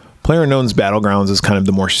 PlayerUnknown's Battlegrounds is kind of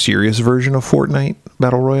the more serious version of Fortnite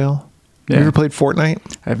Battle Royale. Yeah. You ever played Fortnite?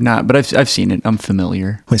 I've not, but I've seen it. I'm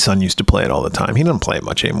familiar. My son used to play it all the time. He doesn't play it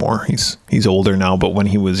much anymore. He's older now, but when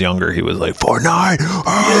he was younger, he was like, Fortnite!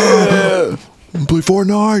 Yeah! Play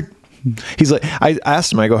Fortnite! He's like, I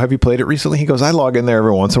asked him, I go, have you played it recently? He goes, I log in there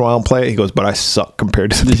every once in a while and play it. He goes, but I suck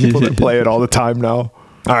compared to the people that play it all the time now.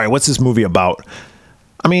 All right, what's this movie about?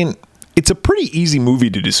 I mean, it's a pretty easy movie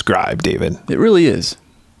to describe, David. It really is.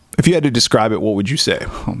 If you had to describe it, what would you say?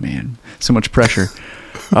 Oh, man. So much pressure.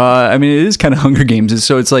 I mean, it is kind of Hunger Games.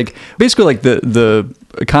 So it's like, basically like the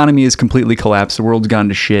economy is completely collapsed. The world's gone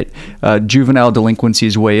to shit. Juvenile delinquency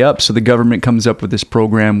is way up. So the government comes up with this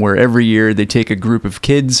program where every year they take a group of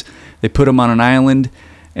kids, they put them on an island,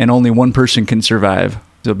 and only one person can survive.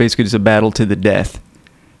 So basically it's a battle to the death.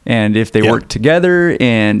 And if they work together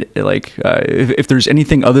and like, if there's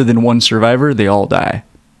anything other than one survivor, they all die.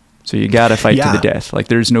 So you got to fight to the death. Like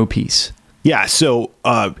there's no peace. Yeah, so,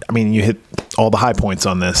 you hit all the high points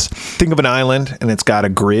on this. Think of an island, and it's got a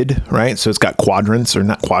grid, right? So it's got quadrants, or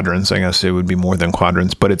not quadrants, I guess it would be more than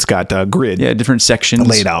quadrants, but it's got a grid. Yeah, different sections.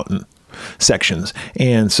 Laid out in sections.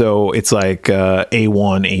 And so it's like A1,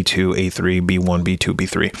 A2, A3, B1, B2,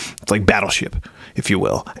 B3. It's like Battleship, if you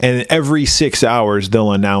will. And every 6 hours,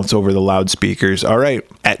 they'll announce over the loudspeakers, all right,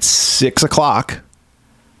 at 6 o'clock,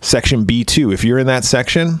 section B2, if you're in that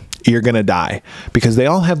section, you're going to die, because they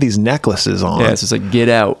all have these necklaces on. Yeah, so it's like get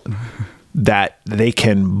out. That they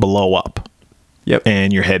can blow up. Yep.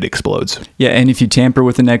 And your head explodes. Yeah, and if you tamper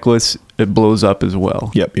with the necklace, it blows up as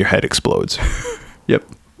well. Yep, your head explodes. Yep.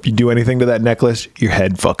 If you do anything to that necklace, your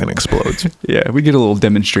head fucking explodes. Yeah, we get a little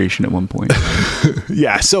demonstration at one point.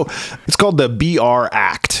 Yeah, so it's called the BR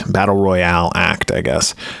Act, Battle Royale Act, I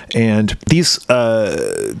guess. And these,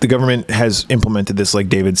 the government has implemented this, like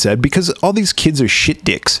David said, because all these kids are shit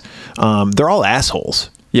dicks. They're all assholes.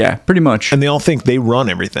 Yeah, pretty much. And they all think they run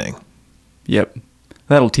everything. Yep.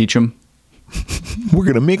 That'll teach them. We're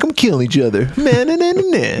going to make them kill each other.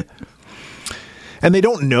 And they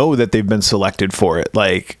don't know that they've been selected for it.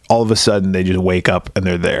 Like, all of a sudden, they just wake up and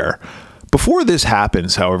they're there. Before this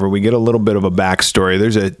happens, however, we get a little bit of a backstory.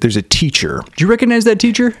 There's a teacher. Do you recognize that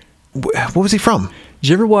teacher? What was he from? Did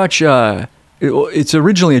you ever watch... it's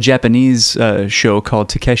originally a Japanese show called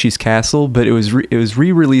Takeshi's Castle, but it was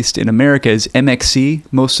re-released in America as MXC,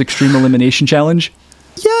 Most Extreme Elimination Challenge.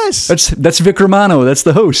 Yes! That's Vic Romano. That's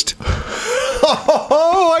the host.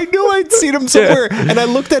 Oh, I knew I'd seen him somewhere. Yeah. And I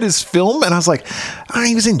looked at his film and I was like,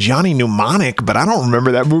 he was in Johnny Mnemonic, but I don't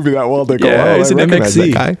remember that movie that well. He's in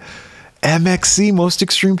MXC. That guy. MXC, Most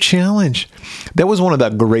Extreme Challenge. That was one of the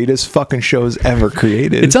greatest fucking shows ever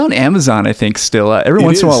created. It's on Amazon, I think, still. Every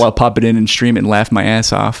once in a while, I'll pop it in and stream it and laugh my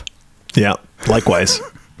ass off. Yeah, likewise.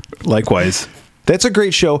 Likewise. That's a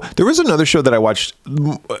great show. There was another show that I watched,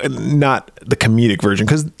 not the comedic version,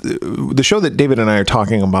 because the show that David and I are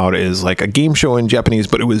talking about is like a game show in Japanese,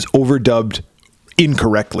 but it was overdubbed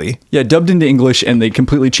incorrectly. Yeah, dubbed into English, and they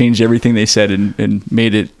completely changed everything they said and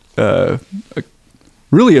made it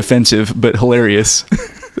really offensive, but hilarious.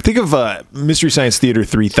 Think of Mystery Science Theater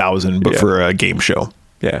 3000, but for a game show.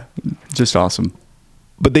 Yeah, just awesome.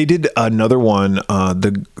 But they did another one,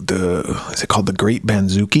 is it called The Great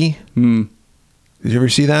Banzuki? Did you ever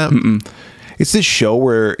see that? Mm-mm. It's this show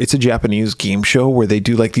where it's a Japanese game show where they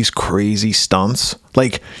do like these crazy stunts.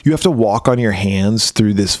 Like, you have to walk on your hands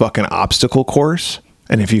through this fucking obstacle course.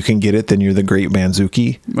 And if you can get it, then you're the Great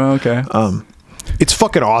Banzuki. Oh, okay. It's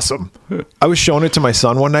fucking awesome. I was showing it to my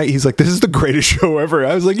son one night. He's like, this is the greatest show ever.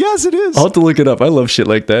 I was like, yes, it is. I'll have to look it up. I love shit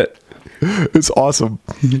like that. It's awesome.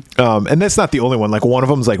 And that's not the only one. Like, one of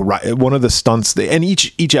them is like one of the stunts, and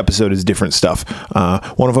each episode is different stuff.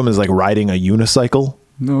 One of them is like riding a unicycle.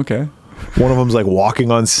 Okay. One of them's like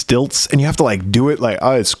walking on stilts, and you have to like do it like,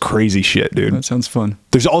 it's crazy shit, dude. That sounds fun.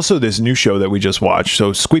 There's also this new show that we just watched.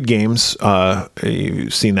 So Squid Games,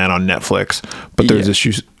 you've seen that on Netflix, but there's this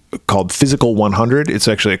show called Physical 100. It's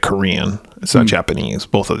actually a Korean. It's not Japanese.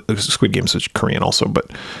 Both of Squid Games is Korean also,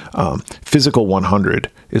 but Physical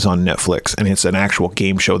 100 is on Netflix, and it's an actual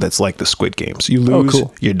game show that's like the Squid Games. You lose,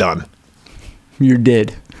 you're done. You're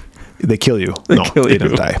dead. They kill you. They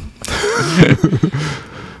don't die.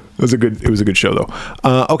 It was a good show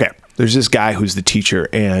though. Okay. There's this guy who's the teacher,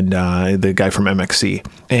 and the guy from MXC,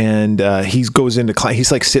 and he goes into class.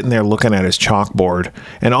 He's like sitting there looking at his chalkboard,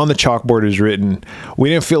 and on the chalkboard is written, "We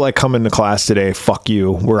didn't feel like coming to class today. Fuck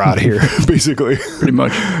you. We're out of here." Basically, pretty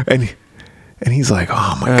much. And he's like,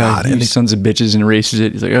 "Oh my god!" And these sons of bitches, and erases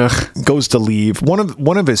it. He's like, "Ugh." Goes to leave.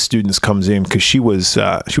 One of his students comes in because she was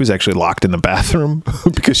actually locked in the bathroom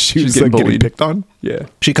because she was like getting picked on. Yeah.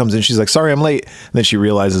 She comes in. She's like, "Sorry, I'm late." And then she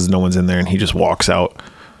realizes no one's in there, and he just walks out.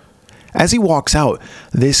 As he walks out,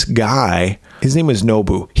 this guy, his name is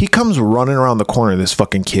Nobu, he comes running around the corner, this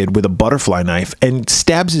fucking kid, with a butterfly knife and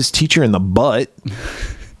stabs his teacher in the butt.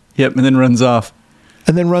 Yep, and then runs off.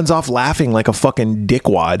 And then runs off laughing like a fucking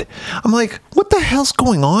dickwad. I'm like, what the hell's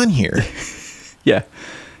going on here? Yeah.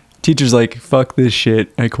 Teacher's like, fuck this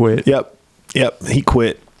shit. I quit. Yep. He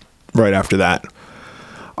quit right after that.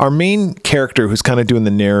 Our main character who's kind of doing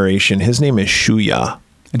the narration, his name is Shuya.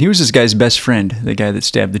 And he was this guy's best friend, the guy that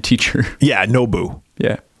stabbed the teacher. Yeah, Nobu.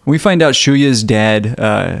 Yeah. We find out Shuya's dad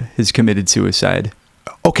has committed suicide.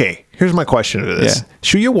 Okay, here's my question to this. Yeah.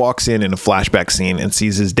 Shuya walks in a flashback scene and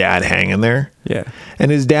sees his dad hanging there. Yeah. And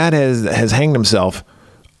his dad has hanged himself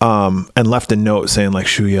and left a note saying like,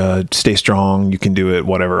 Shuya, stay strong, you can do it,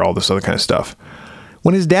 whatever, all this other kind of stuff.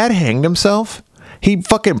 When his dad hanged himself, He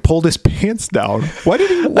fucking pulled his pants down. Why did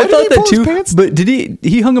he? Why I thought he that pull too. His pants But did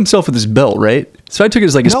he hung himself with his belt, right? So I took it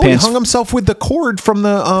as like his no, pants. he hung himself with the cord from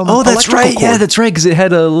the Oh, that's electrical right. cord. Yeah, that's right. Because it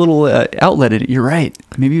had a little outlet in it. You're right.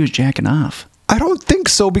 Maybe he was jacking off. I don't think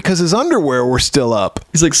so because his underwear were still up.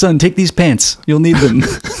 He's like, son, take these pants. You'll need them.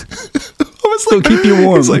 They'll keep you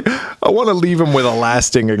warm. He's like, I want to leave him with a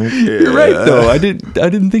lasting. You're right, though. I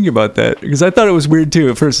didn't think about that because I thought it was weird too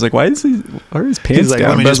at first. Like, why are his pants He's like, down?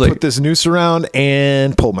 let me But I was just put this noose around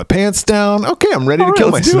and pull my pants down. Okay, I'm ready to all right, kill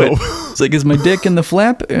let's do myself. it. It's like, is my dick in the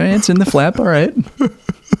flap? It's in the flap. All right.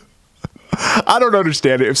 I don't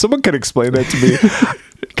understand it. If someone could explain that to me,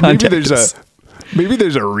 maybe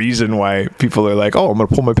there's a reason why people are like, oh, I'm gonna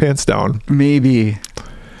pull my pants down. Maybe.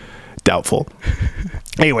 Doubtful.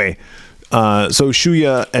 Anyway. So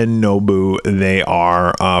Shuya and Nobu, they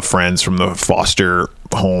are friends from the foster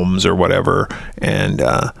homes or whatever, and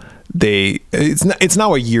it's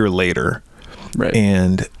now a year later, right?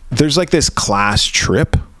 And there's like this class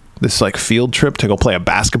trip, this like field trip to go play a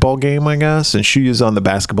basketball game, I guess. And Shuya's on the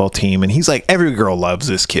basketball team, and he's like, every girl loves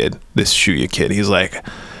this kid, this Shuya kid. He's like,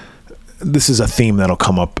 this is a theme that'll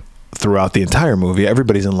come up throughout the entire movie.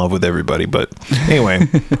 Everybody's in love with everybody, but anyway.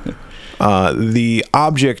 The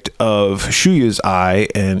object of Shuya's eye,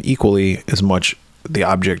 and equally as much the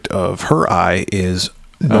object of her eye, is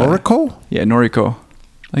Noriko? Yeah, Noriko.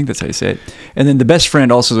 I think that's how you say it. And then the best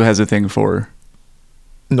friend also has a thing for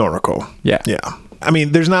Noriko. Yeah. Yeah. I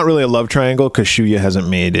mean, there's not really a love triangle because Shuya hasn't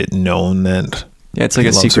made it known that. Yeah, it's like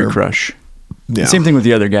a secret crush. Yeah. Same thing with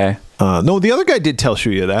the other guy. No, the other guy did tell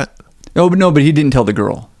Shuya that. Oh, but he didn't tell the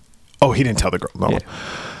girl. Oh, he didn't tell the girl. No. Yeah.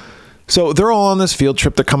 So they're all on this field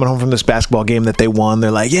trip. They're coming home from this basketball game that they won.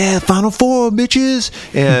 They're like, yeah, Final Four, bitches.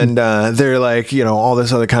 And they're like, all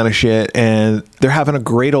this other kind of shit. And they're having a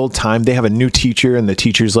great old time. They have a new teacher, and the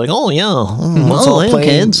teacher's like, oh, yeah, let's all play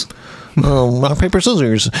kids. Rock, paper,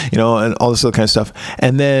 scissors, and all this other kind of stuff.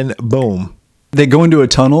 And then, boom. They go into a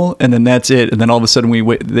tunnel, and then that's it. And then all of a sudden,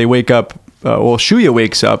 they wake up. Shuya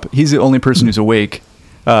wakes up. He's the only person who's awake.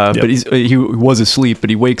 But he was asleep,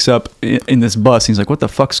 but he wakes up in this bus. And he's like, what the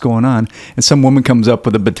fuck's going on? And some woman comes up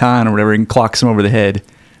with a baton or whatever and clocks him over the head.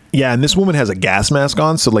 Yeah, and this woman has a gas mask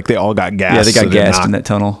on, so like they all got gassed. Yeah, they got gassed in that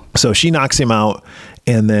tunnel. So she knocks him out,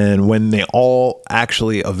 and then when they all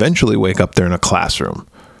actually eventually wake up, they're in a classroom.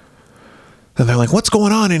 And they're like, what's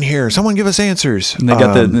going on in here? Someone give us answers. And they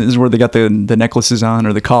got this is where they got the necklaces on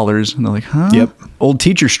or the collars. And they're like, huh? Yep. Old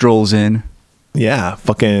teacher strolls in. Yeah,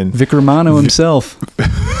 fucking Vic Romano himself.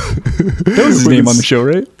 That was his name on the show,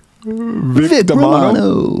 right? Vic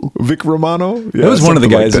Romano. Vic Romano? Yeah, that was one of the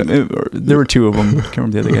guys. Like there were two of them. I can't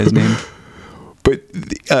remember the other guy's name.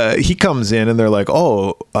 But he comes in and they're like,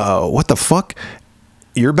 oh, what the fuck?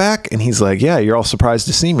 You're back? And he's like, yeah, you're all surprised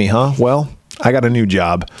to see me, huh? Well, I got a new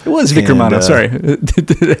job. It was Vic Romano. Sorry. I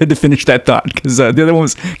had to finish that thought because the other one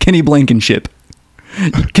was Kenny Blankenship.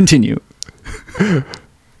 Continue.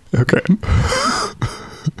 Okay.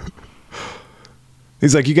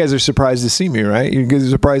 He's like, you guys are surprised to see me, right? You guys are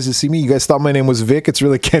surprised to see me? You guys thought my name was Vic? It's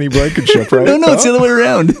really Kenny Blankenship, right? No, it's the other way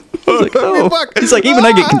around. I was like, oh. He's like, even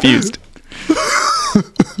I get confused.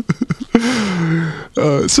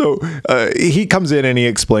 So he comes in and he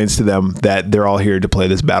explains to them that they're all here to play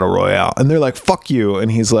this battle royale. And they're like, fuck you.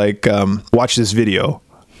 And he's like, watch this video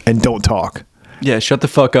and don't talk. Yeah, shut the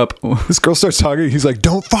fuck up. This girl starts talking. He's like,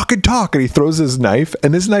 don't fucking talk. And he throws his knife.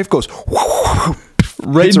 And this knife goes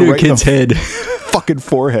right into a kid's head. Fucking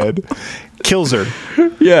forehead. Kills her.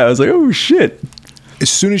 Yeah, I was like, oh, shit. As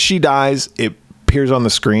soon as she dies, it appears on the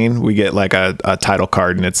screen. We get like a title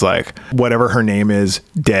card. And it's like, whatever her name is,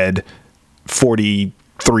 dead,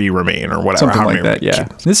 43 remain or whatever. Something like that, yeah.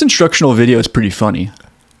 This instructional video is pretty funny.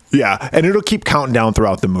 Yeah, and it'll keep counting down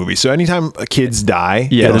throughout the movie. So anytime kids die,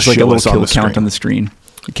 there's like a little kill count on the screen,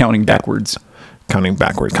 counting backwards. Counting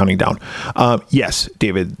backward, counting down. Yes,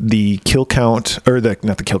 David, the kill count, or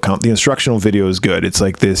not the kill count, the instructional video is good. It's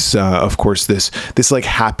like this, of course, this like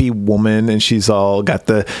happy woman, and she's all got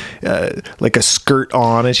the, like a skirt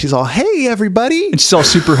on, and she's all, hey, everybody. And she's all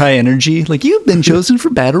super high energy. Like, you've been chosen for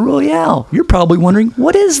Battle Royale. You're probably wondering,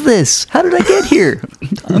 what is this? How did I get here?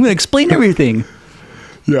 I'm going to explain everything.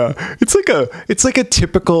 Yeah, it's like a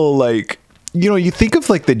typical, like, you think of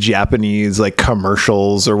like the Japanese like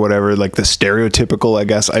commercials or whatever, like the stereotypical, I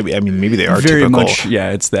guess. I mean, maybe they are very typical. much.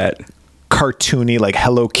 Yeah, it's that cartoony, like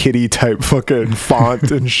Hello Kitty type fucking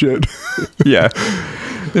font and shit. Yeah,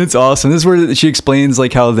 it's awesome. This is where she explains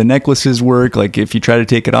like how the necklaces work. Like if you try to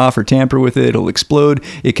take it off or tamper with it, it'll explode.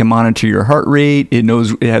 It can monitor your heart rate. It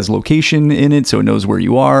knows it has location in it, so it knows where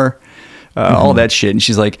you are. all that shit. And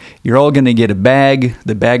she's like, you're all going to get a bag.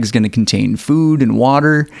 The bag's going to contain food and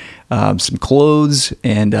water, some clothes,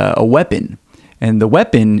 and a weapon. And the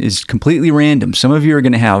weapon is completely random. Some of you are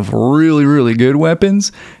going to have really, really good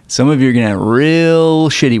weapons. Some of you are going to have real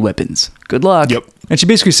shitty weapons. Good luck. Yep. And she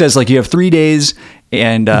basically says, like, you have 3 days,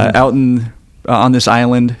 and out on this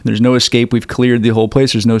island, there's no escape. We've cleared the whole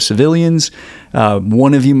place. There's no civilians.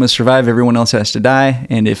 One of you must survive. Everyone else has to die.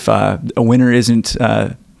 And if a winner isn't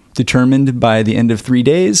determined by the end of 3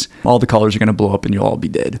 days, all the colors are going to blow up and you'll all be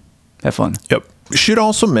dead. Have fun. Yep. Should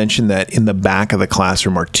also mention that in the back of the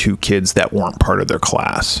classroom are 2 kids that weren't part of their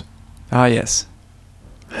class. Ah, yes.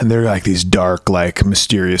 And they're like these dark, like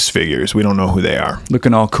mysterious figures. We don't know who they are.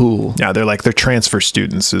 Looking all cool. Yeah, they're transfer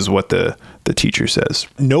students is what the teacher says.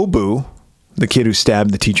 Nobu, the kid who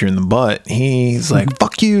stabbed the teacher in the butt, he's like,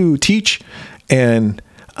 fuck you, teach. And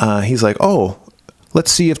he's like, oh,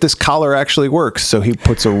 let's see if this collar actually works. So he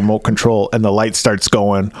puts a remote control and the light starts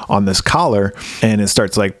going on this collar and it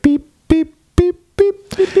starts like beep, beep, beep, beep.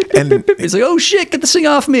 And he's like, oh shit, get this thing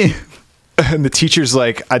off me. And the teacher's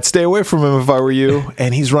like, I'd stay away from him if I were you.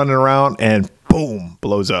 And he's running around and boom,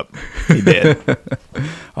 blows up. He did.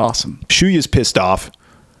 Awesome. Shuya's pissed off.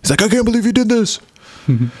 He's like, I can't believe you did this.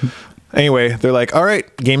 Anyway, they're like, all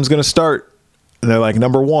right, game's going to start. And they're like,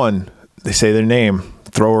 number 1, they say their name,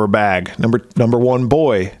 throw her a bag. Number 1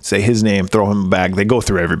 boy, say his name, throw him a bag. They go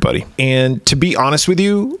through everybody. And to be honest with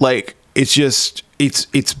you, like, it's just,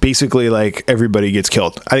 it's basically like everybody gets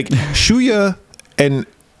killed. I think Shuya and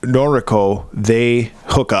Noriko, they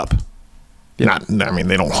hook up. Yeah.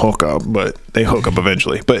 They don't hook up, but they hook up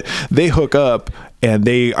eventually. But they hook up and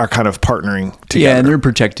they are kind of partnering together. Yeah, and they're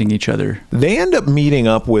protecting each other. They end up meeting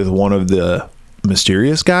up with one of the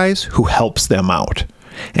mysterious guys who helps them out.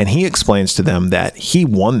 And he explains to them that he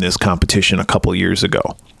won this competition a couple years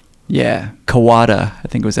ago. Yeah, Kawada, I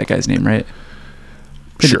think was that guy's name, right?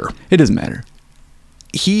 Sure. It doesn't matter.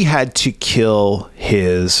 He had to kill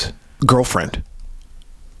his girlfriend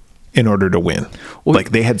in order to win. Well,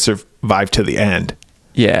 like, they had survived to the end.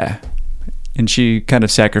 Yeah. And she kind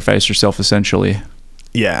of sacrificed herself, essentially.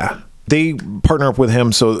 Yeah. They partner up with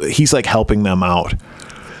him, so he's like helping them out.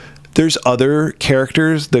 There's other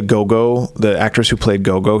characters. The Go-Go, the actress who played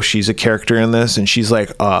Go-Go, she's a character in this, and she's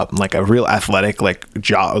like a real athletic, like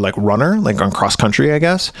runner, like on cross country, I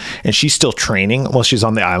guess. And she's still training while she's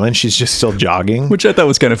on the island. She's just still jogging, which I thought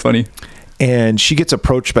was kind of funny. And she gets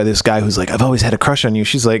approached by this guy who's like, I've always had a crush on you.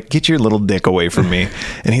 She's like, get your little dick away from me.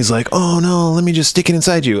 And he's like, oh no, let me just stick it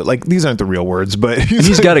inside you. Like, these aren't the real words, but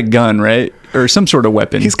he's got a gun, right? Or some sort of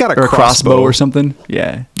weapon. He's got a crossbow or something.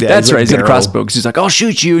 Yeah. That's right. He's got a crossbow. Because he's like, I'll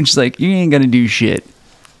shoot you. And she's like, you ain't gonna do shit.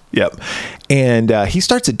 Yep. And he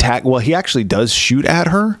starts attack. Well, he actually does shoot at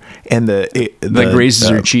her, and the grazes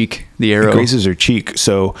her cheek. The arrow grazes her cheek.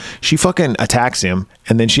 So she fucking attacks him,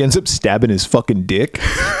 and then she ends up stabbing his fucking dick.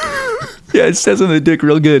 Yeah, it stabs him in the dick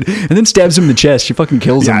real good. And then stabs him in the chest. She fucking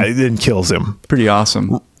kills him. Yeah, it then kills him. Pretty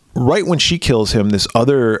awesome. Right when she kills him, this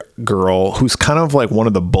other girl, who's kind of like one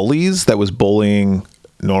of the bullies that was bullying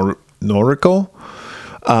Noriko,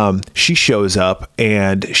 she shows up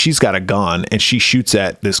and she's got a gun and she shoots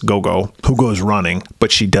at this Go-Go who goes running,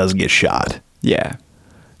 but she does get shot. Yeah.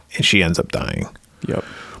 And she ends up dying. Yep.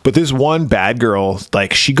 But this one bad girl,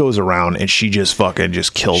 like, she goes around and she just fucking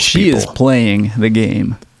just kills people. She is playing the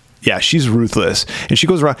game. Yeah, she's ruthless. And she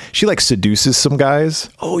goes around, she like seduces some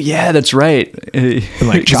guys. Oh yeah, that's right. And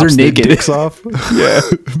like chops their dicks off. Yeah.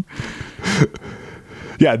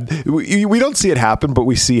 Yeah, we don't see it happen, but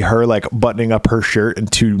we see her like buttoning up her shirt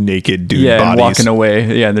and 2 naked dude bodies. And walking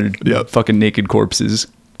away. Yeah, they're fucking naked corpses.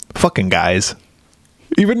 Fucking guys.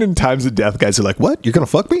 Even in times of death, guys are like, what? You're going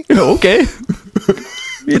to fuck me? Oh, okay.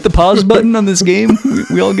 You hit the pause button on this game.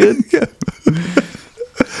 We all good? Yeah.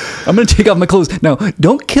 I'm going to take off my clothes. Now,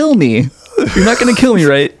 don't kill me. You're not going to kill me,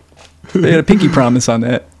 right? They had a pinky promise on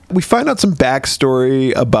that. We find out some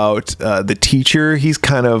backstory about the teacher. He's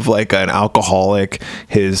kind of like an alcoholic.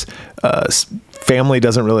 His family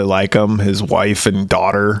doesn't really like him. His wife and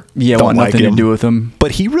daughter don't want like nothing him. to do with him.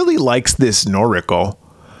 But he really likes this Noriko.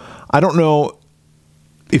 I don't know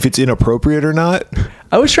if it's inappropriate or not.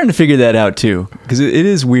 I was trying to figure that out too, because it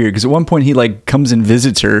is weird. Because at one point he like comes and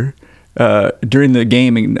visits her during the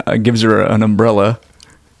game and gives her an umbrella.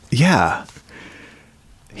 Yeah.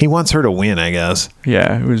 He wants her to win, I guess.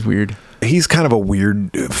 Yeah, it was weird. He's kind of a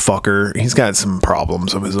weird fucker. He's got some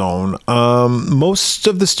problems of his own. Most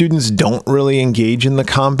of the students don't really engage in the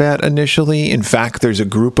combat initially. In fact, there's a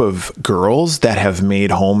group of girls that have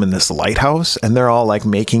made home in this lighthouse, and they're all like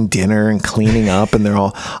making dinner and cleaning up, and they're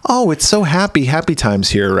all, oh, it's so happy times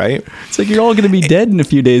here, right? It's like you're all going to be dead in a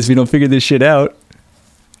few days if you don't figure this shit out.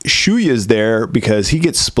 Shuya's there because he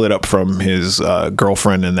gets split up from his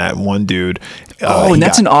girlfriend and that one dude. And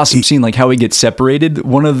that's an awesome scene, like how he gets separated.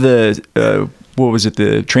 One of the,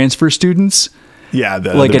 the transfer students? Yeah,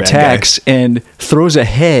 the attacks and throws a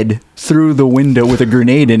head through the window with a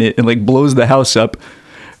grenade in it and like blows the house up.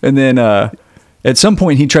 And then at some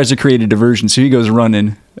point he tries to create a diversion, so he goes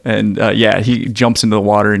running and he jumps into the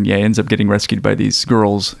water and ends up getting rescued by these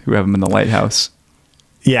girls who have him in the lighthouse.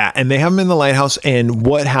 Yeah, and they have him in the lighthouse, and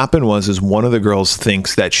what happened is one of the girls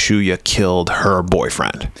thinks that Shuya killed her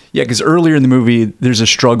boyfriend. Yeah, because earlier in the movie there's a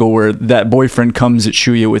struggle where that boyfriend comes at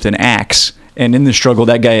Shuya with an axe. And in the struggle,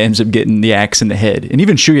 that guy ends up getting the axe in the head. And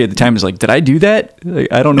even Shuya at the time is like, did I do that?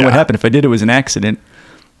 Like, I don't know what happened. If I did, it was an accident.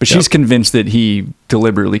 But she's convinced that he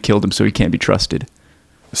deliberately killed him so he can't be trusted.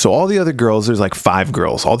 So all the other girls, there's like 5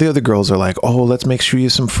 girls. All the other girls are like, oh, let's make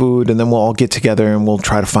Shuya some food, and then we'll all get together and we'll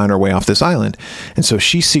try to find our way off this island. And so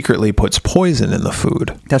she secretly puts poison in the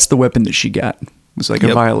food. That's the weapon that she got. It was like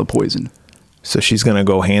a vial of poison. So she's going to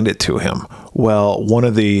go hand it to him. Well, one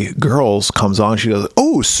of the girls comes on. She goes,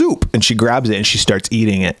 oh, soup. And she grabs it and she starts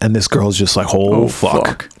eating it. And this girl's just like, oh,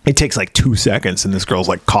 fuck. It takes like 2 seconds and this girl's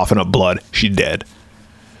like coughing up blood. She's dead.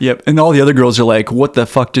 Yep. And all the other girls are like, what the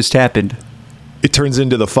fuck just happened? It turns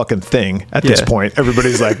into the fucking thing at this point.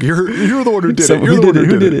 Everybody's like, you're the one who did it. You're the one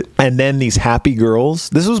who did it. And then these happy girls,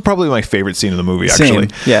 this was probably my favorite scene in the movie, actually.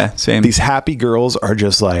 Same. These happy girls are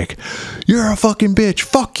just like, you're a fucking bitch.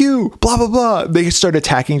 Fuck you. Blah, blah, blah. They start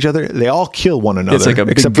attacking each other. They all kill one another. It's like a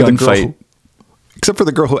big gunfight. Except for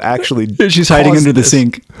the girl who actually she's hiding under the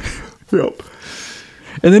sink. Yep.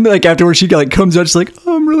 And then like afterwards she like comes out, she's like,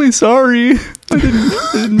 oh, I'm really sorry. I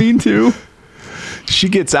didn't mean to. She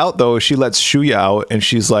gets out though. She lets Shuya out, and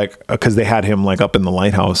she's like, because they had him like up in the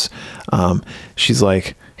lighthouse. She's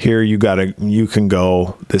like, here, you can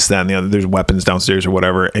go, this, that, and the other. There's weapons downstairs or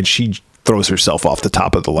whatever. And she throws herself off the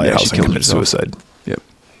top of the lighthouse and commits suicide. Yep.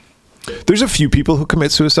 There's a few people who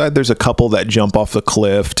commit suicide. There's a couple that jump off the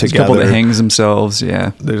cliff together. There's a couple that hangs themselves.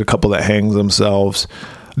 Yeah. There's a couple that hangs themselves.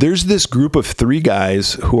 There's this group of 3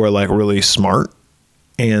 guys who are like really smart,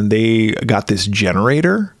 and they got this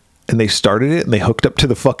generator. And they started it and they hooked up to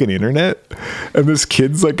the fucking internet. And this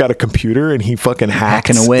kid's like got a computer and he fucking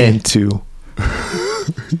hacks into the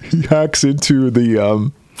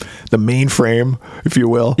mainframe, if you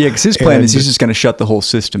will. Yeah, because his plan is he's just going to shut the whole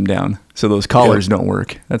system down so those collars don't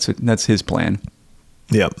work. That's his plan.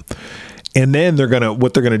 Yep. And then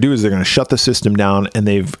what they're gonna do is they're gonna shut the system down, and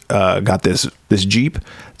they've got this Jeep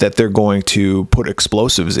that they're going to put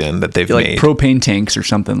explosives in that they've made, like propane tanks or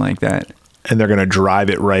something like that. And they're going to drive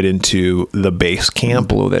it right into the base camp.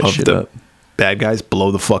 Blow that shit up. Bad guys blow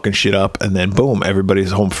the fucking shit up, and then boom, everybody's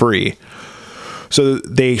home free. So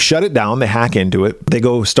they shut it down. They hack into it. They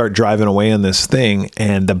go start driving away on this thing,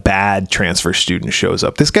 and the bad transfer student shows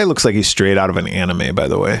up. This guy looks like he's straight out of an anime, by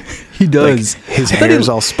the way. He does. Like, his hair's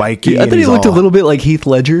all spiky. I thought he looked a little bit like Heath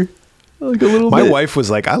Ledger. Like a little bit. My wife was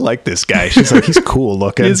like, I like this guy. She's like, he's cool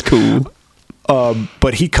looking. He's cool.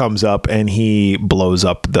 But he comes up and he blows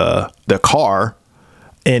up the car,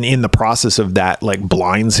 and in the process of that, like,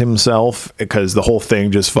 blinds himself because the whole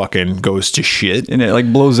thing just fucking goes to shit. And it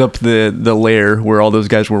like blows up the lair where all those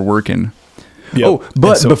guys were working. Yep. Oh,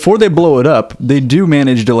 but before they blow it up, they do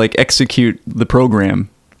manage to like execute the program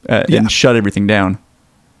and shut everything down.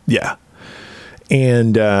 Yeah.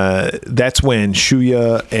 And that's when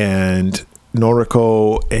Shuya and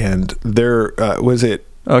Noriko and their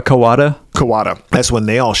Kawada. That's when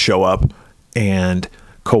they all show up, and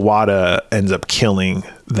Kawada ends up killing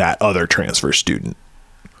that other transfer student.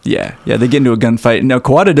 Yeah, they get into a gunfight. Now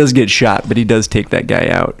Kawada does get shot, but he does take that guy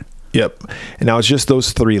out. Yep. And now it's just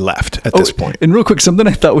those 3 left at this point. And real quick, something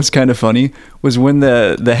I thought was kind of funny was when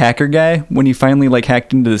the hacker guy, when he finally like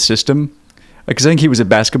hacked into the system, because I think he was a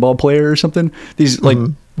basketball player or something. These like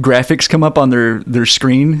graphics come up on their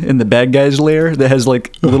screen in the bad guy's lair that has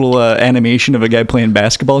like a little animation of a guy playing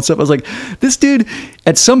basketball and stuff. I was like, this dude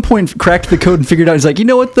at some point cracked the code and figured out, he's like, you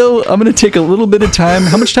know what though? I'm going to take a little bit of time.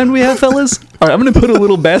 How much time do we have, fellas? All right, I'm going to put a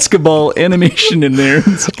little basketball animation in there.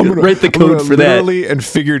 I'm going to write the code for that. Literally and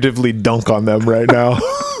figuratively dunk on them right now.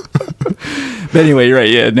 But anyway, you're right.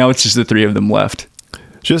 Yeah, now it's just the 3 of them left.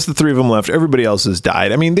 Just the 3 of them left. Everybody else has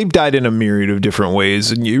died. I mean, they've died in a myriad of different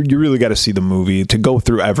ways, and you really got to see the movie. To go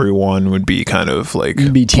through everyone would be kind of like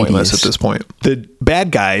pointless at this point. The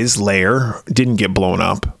bad guys' lair didn't get blown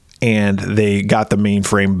up, and they got the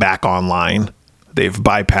mainframe back online. They've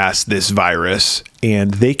bypassed this virus,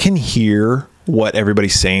 and they can hear what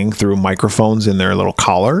everybody's saying through microphones in their little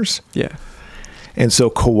collars. Yeah. And so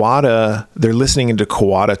they're listening into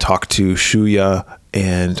Kawada talk to Shuya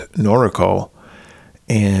and Noriko.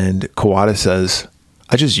 And Kawada says,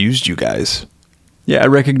 I just used you guys. Yeah, I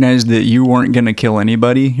recognized that you weren't going to kill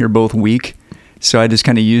anybody. You're both weak. So I just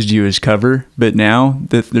kind of used you as cover. But now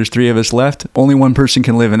that there's 3 of us left, only one person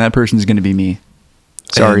can live, and that person's going to be me.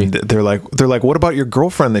 Sorry. And they're like, what about your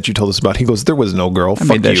girlfriend that you told us about? He goes, there was no girl. Fuck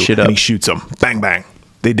made that you. shit up. And he shoots him. Bang, bang.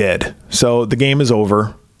 They dead. So the game is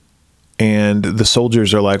over. And the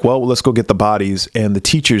soldiers are like, well, let's go get the bodies. And the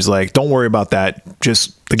teacher's like, don't worry about that.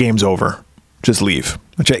 Just, the game's over. Just leave.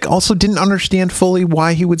 Which I also didn't understand fully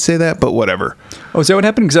why he would say that, but whatever. Oh, is that what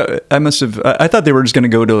happened? Because I thought they were just going to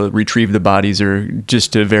go to retrieve the bodies or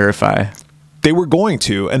just to verify. They were going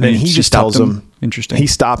to, and then he just tells them. Interesting. He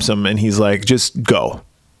stops them, and he's like, just go.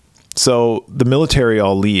 So the military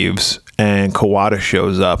all leaves, and Kawada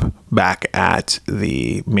shows up back at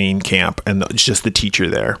the main camp, and it's just the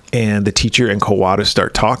teacher there. And the teacher and Kawada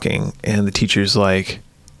start talking, and the teacher's like,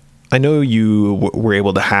 I know you were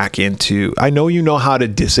able to hack into, I know you know how to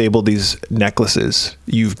disable these necklaces.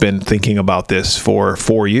 You've been thinking about this for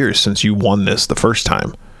 4 years since you won this the first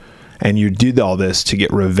time. And you did all this to get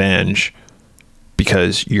revenge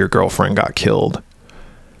because your girlfriend got killed.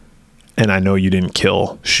 And I know you didn't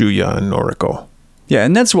kill Shuya and Noriko. Yeah,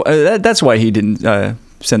 and that's why he didn't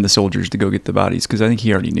send the soldiers to go get the bodies, because I think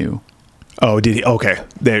he already knew. Oh, did he? Okay.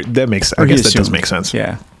 That makes, I guess that does make sense.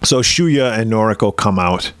 Yeah. So Shuya and Noriko come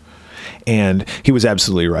out. And he was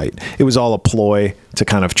absolutely right. It was all a ploy to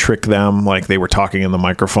kind of trick them, like they were talking in the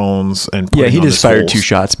microphones. And yeah, he just fired 2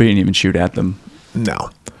 shots, but he didn't even shoot at them.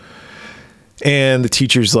 No. And the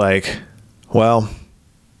teacher's like, well,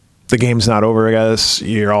 the game's not over, I guess.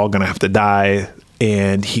 You're all going to have to die.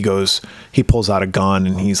 And he pulls out a gun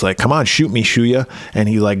and he's like, come on, shoot me, Shuya. And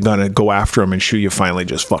he like gonna go after him, and Shuya finally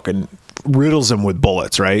just fucking riddles him with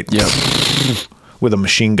bullets, right? Yeah. With a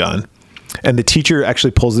machine gun. And the teacher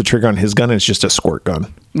actually pulls the trigger on his gun, and it's just a squirt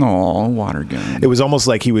gun. Oh, water gun. It was almost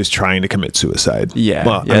like he was trying to commit suicide. Yeah.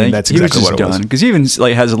 Well, yeah, I mean, that's exactly what it was. Because he even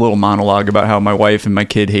like has a little monologue about how my wife and my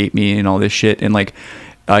kid hate me and all this shit. And like,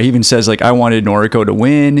 he even says like, I wanted Noriko to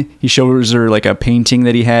win. He shows her like a painting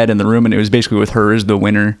that he had in the room, and it was basically with her as the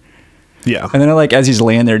winner. Yeah. And then like as he's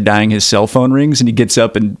laying there dying, his cell phone rings, and he gets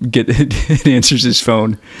up and answers his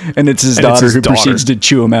phone, and it's his daughter who proceeds to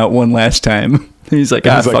chew him out one last time. He's like,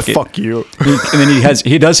 fuck you. And then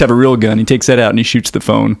he does have a real gun. He takes that out and he shoots the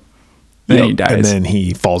phone. And then he dies. And then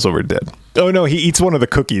he falls over dead. Oh no, he eats one of the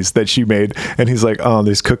cookies that she made, and he's like, oh,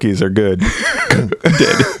 these cookies are good.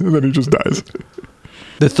 Dead. And then he just dies.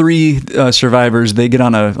 The 3 survivors, they get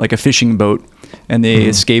on a fishing boat, and they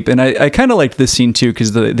escape. And I kind of liked this scene too,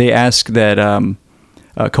 because they ask that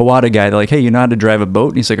Kawada guy, they're like, hey, you know how to drive a boat?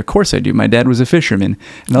 And he's like, of course I do. My dad was a fisherman.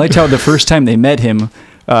 And I liked how the first time they met him,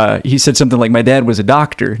 he said something like, my dad was a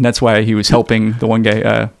doctor, and that's why he was helping the one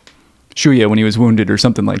guy, Shuya, when he was wounded or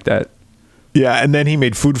something like that. Yeah, and then he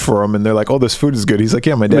made food for him, and they're like, oh, this food is good. He's like,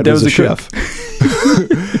 yeah, my dad was a chef.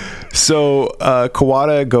 So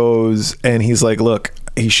Kawada goes, and he's like, look,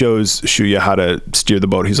 he shows Shuya how to steer the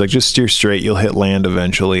boat. He's like, just steer straight, you'll hit land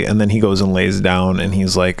eventually. And then he goes and lays down, and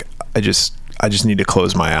he's like, I just need to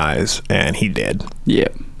close my eyes. And he did. Yeah.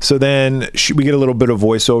 So then we get a little bit of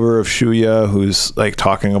voiceover of Shuya, who's like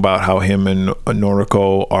talking about how him and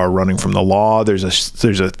Noriko are running from the law. There's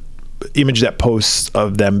a image that posts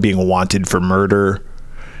of them being wanted for murder,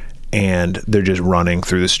 and they're just running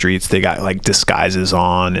through the streets. They got like disguises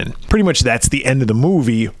on, and pretty much that's the end of the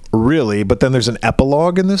movie, really. But then there's an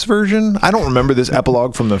epilogue in this version. I don't remember this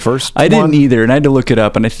epilogue from the first one. I didn't either, and I had to look it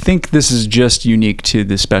up, and I think this is just unique to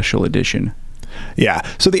the special edition. Yeah.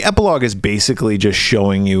 So the epilogue is basically just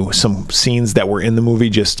showing you some scenes that were in the movie,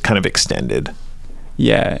 just kind of extended.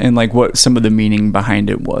 Yeah, and like what some of the meaning behind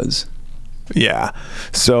it was. Yeah.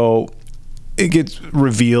 So it gets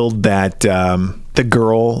revealed that the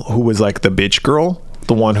girl who was like the bitch girl,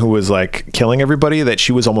 the one who was like killing everybody, that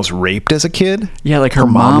she was almost raped as a kid. Yeah, like her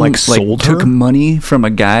mom like sold took money from a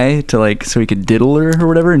guy to like so he could diddle her or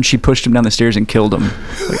whatever, and she pushed him down the stairs and killed him.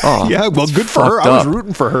 Like, oh, yeah, well, good for her. I was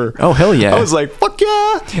rooting for her. Oh, hell yeah. I was like, fuck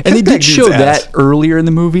yeah. And they did show that earlier in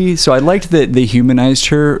the movie, so I liked that they humanized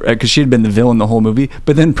her because she had been the villain the whole movie,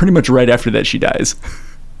 but then pretty much right after that she dies.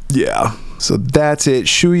 Yeah. So that's it.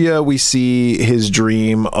 Shuya, we see his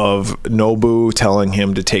dream of Nobu telling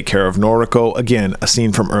him to take care of Noriko. Again, a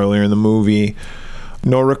scene from earlier in the movie.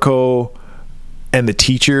 Noriko and the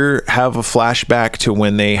teacher have a flashback to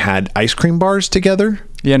when they had ice cream bars together.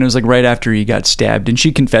 Yeah, and it was like right after he got stabbed. And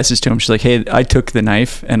she confesses to him. She's like, hey, I took the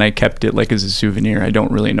knife and I kept it like as a souvenir. I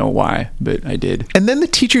don't really know why, but I did. And then the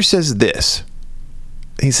teacher says this.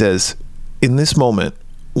 He says, in this moment,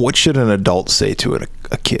 what should an adult say to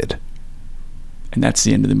a kid? And that's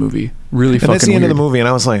the end of the movie. Really fucking weird. And that's the end of the movie. And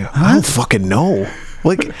I was like, I don't fucking know.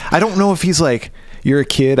 Like, I don't know if he's like, you're a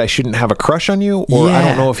kid, I shouldn't have a crush on you, or I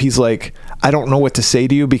don't know if he's like, I don't know what to say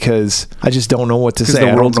to you because I just don't know what to say.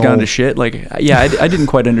 Because the world's gone to shit. Like, yeah, I didn't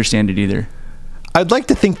quite understand it either. I'd like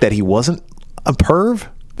to think that he wasn't a perv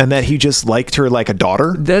and that he just liked her like a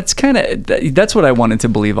daughter. That's what I wanted to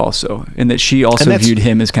believe also, and that she also viewed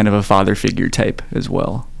him as kind of a father figure type as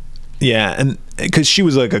well. Yeah, and because she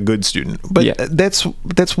was like a good student, but that's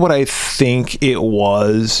what I think it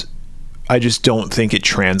was. I just don't think it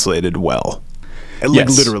translated well. Like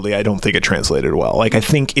literally, I don't think it translated well. Like I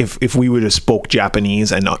think if we would have spoke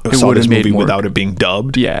Japanese and saw this movie without it being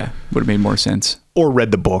dubbed, would have made more sense. Or read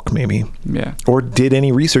the book maybe, or did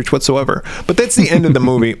any research whatsoever. But that's the end of the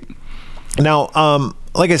movie. Now,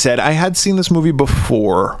 like I said, I had seen this movie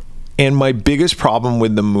before. And my biggest problem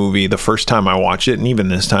with the movie, the first time I watched it, and even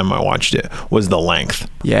this time I watched it, was the length.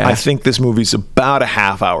 Yeah. I think this movie's about a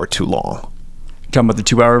half hour too long. Talking about the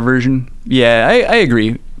 2-hour version? Yeah, I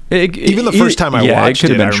agree. Even the first time I watched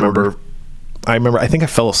it, I remember, I think I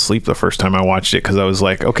fell asleep the first time I watched it because I was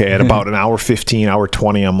like, okay, at about an hour 15, hour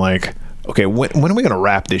 20, I'm like, okay, when are we going to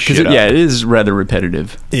wrap this shit up? Yeah, it is rather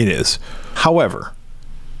repetitive. It is. However,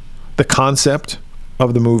 the concept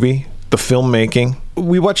of the movie, the filmmaking,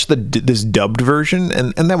 we watched this dubbed version,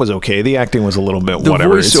 and that was okay. The acting was a little bit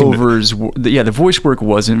whatever. The voice work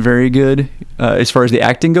wasn't very good as far as the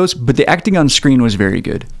acting goes, but the acting on screen was very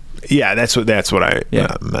good. Yeah, that's what I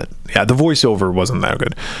meant. Yeah, the voiceover wasn't that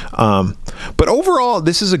good. But overall,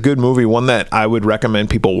 this is a good movie, one that I would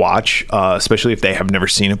recommend people watch, especially if they have never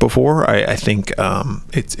seen it before. I think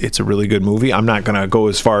it's a really good movie. I'm not going to go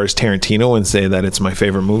as far as Tarantino and say that it's my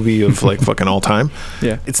favorite movie of like fucking all time.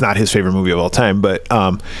 Yeah. It's not his favorite movie of all time, but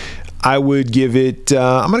I would give it,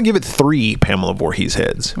 I'm going to give it 3 Pamela Voorhees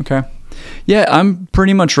heads. Okay. Yeah, I'm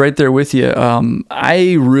pretty much right there with you.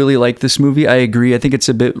 I really like this movie. I agree. I think it's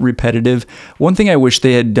a bit repetitive. One thing I wish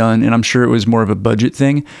they had done, and I'm sure it was more of a budget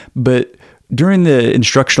thing, but during the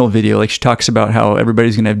instructional video, like she talks about how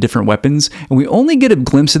everybody's going to have different weapons, and we only get a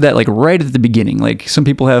glimpse of that like right at the beginning. Like some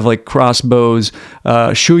people have like crossbows.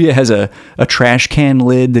 Shuya has a trash can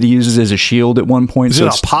lid that he uses as a shield at one point. So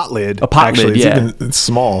it's a pot lid. A pot lid, yeah. It's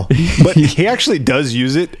small. But he actually does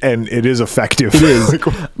use it, and it is effective. It is.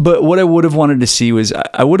 But what I would have wanted to see was,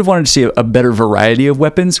 I would have wanted to see a better variety of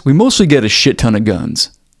weapons. We mostly get a shit ton of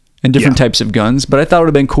guns. And different types of guns, but I thought it would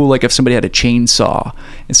have been cool like if somebody had a chainsaw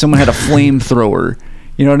and someone had a flamethrower,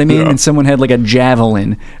 you know what I mean? And someone had like a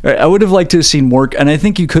javelin. I would have liked to have seen more, and I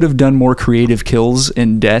think you could have done more creative kills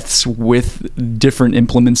and deaths with different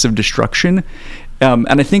implements of destruction. And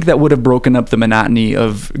I think that would have broken up the monotony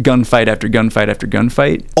of gunfight after gunfight after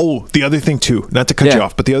gunfight. Oh, the other thing too, not to cut you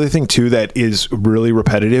off, but the other thing too that is really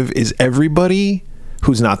repetitive is everybody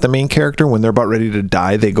who's not the main character, when they're about ready to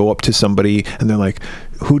die, they go up to somebody and they're like,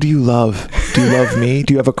 who do you love? Do you love me?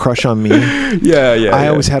 Do you have a crush on me? I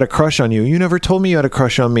always had a crush on you. You never told me you had a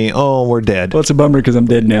crush on me. Oh, we're dead. Well, it's a bummer because I'm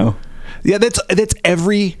dead now. Yeah, that's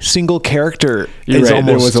every single character. You're right,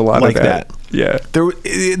 there was a lot like of that. Yeah.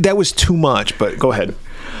 That was too much, but go ahead.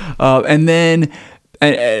 And then...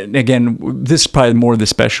 And again, this is probably more the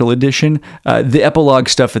special edition. The epilogue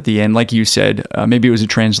stuff at the end, like you said, maybe it was a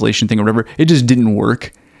translation thing or whatever. It just didn't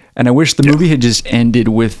work. And I wish the movie had just ended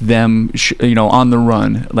with them, on the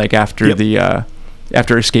run, like after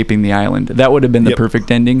after escaping the island. That would have been the perfect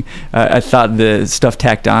ending. I thought the stuff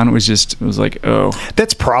tacked on was like, oh.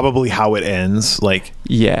 That's probably how it ends. Like,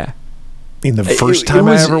 yeah. In the first time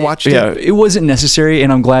I ever watched it? Yeah, it wasn't necessary,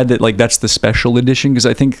 and I'm glad that that's the special edition, because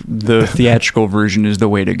I think the theatrical version is the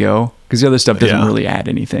way to go, because the other stuff doesn't really add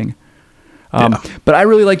anything. But I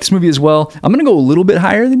really like this movie as well. I'm going to go a little bit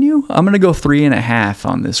higher than you. I'm going to go 3.5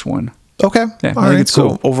 on this one. Okay. Yeah, I think it's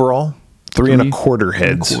cool. So overall, 3.25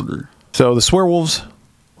 heads. So the Swearwolves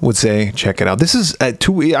would say, check it out. This is I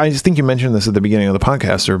just think you mentioned this at the beginning of the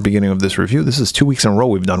podcast or beginning of this review. This is 2 weeks in a row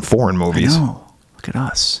we've done foreign movies. I know. Look at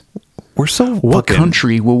us. We're so What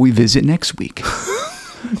country will we visit next week?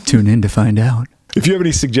 Tune in to find out. If you have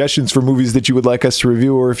any suggestions for movies that you would like us to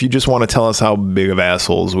review, or if you just want to tell us how big of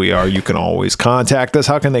assholes we are, you can always contact us.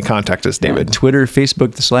 How can they contact us, David? Twitter,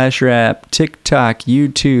 Facebook, the Slasher app, TikTok,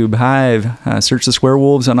 YouTube, Hive. Search the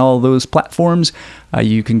Swearwolves on all of those platforms.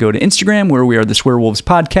 You can go to Instagram, where we are the Swearwolves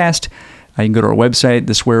Podcast. You can go to our website,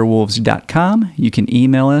 theswearwolves.com. You can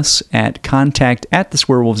email us at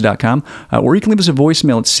contact@theswearwolves.com, or you can leave us a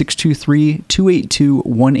voicemail at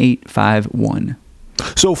 623-282-1851.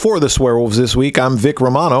 So for the Swearwolves this week, I'm Vic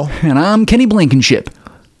Romano. And I'm Kenny Blankenship.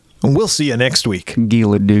 And we'll see you next week.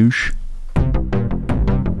 Gila douche.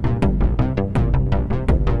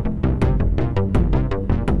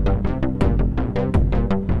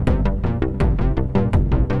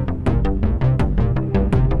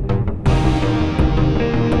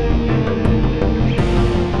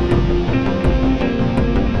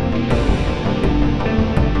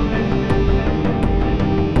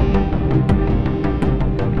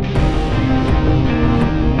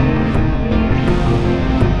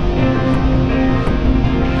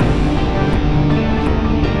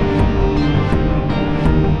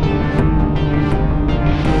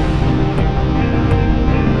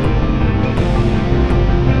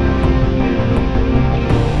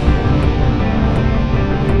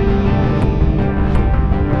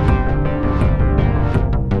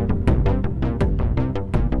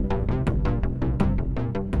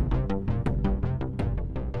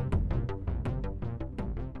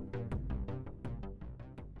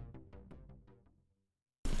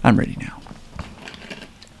 I'm ready now.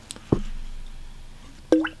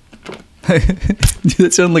 Dude,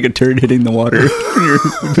 that sounded like a turd hitting the water. You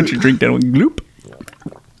put your drink down and gloop.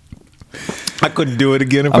 I couldn't do it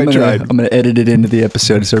again if I tried. I'm going to edit it into the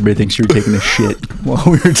episode so everybody thinks you were taking a shit while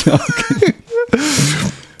we were talking.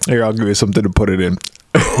 Here, I'll give you something to put it in.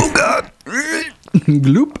 Oh, God.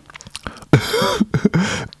 Gloop.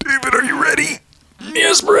 David, are you ready?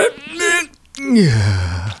 Yes, Brett. Yeah.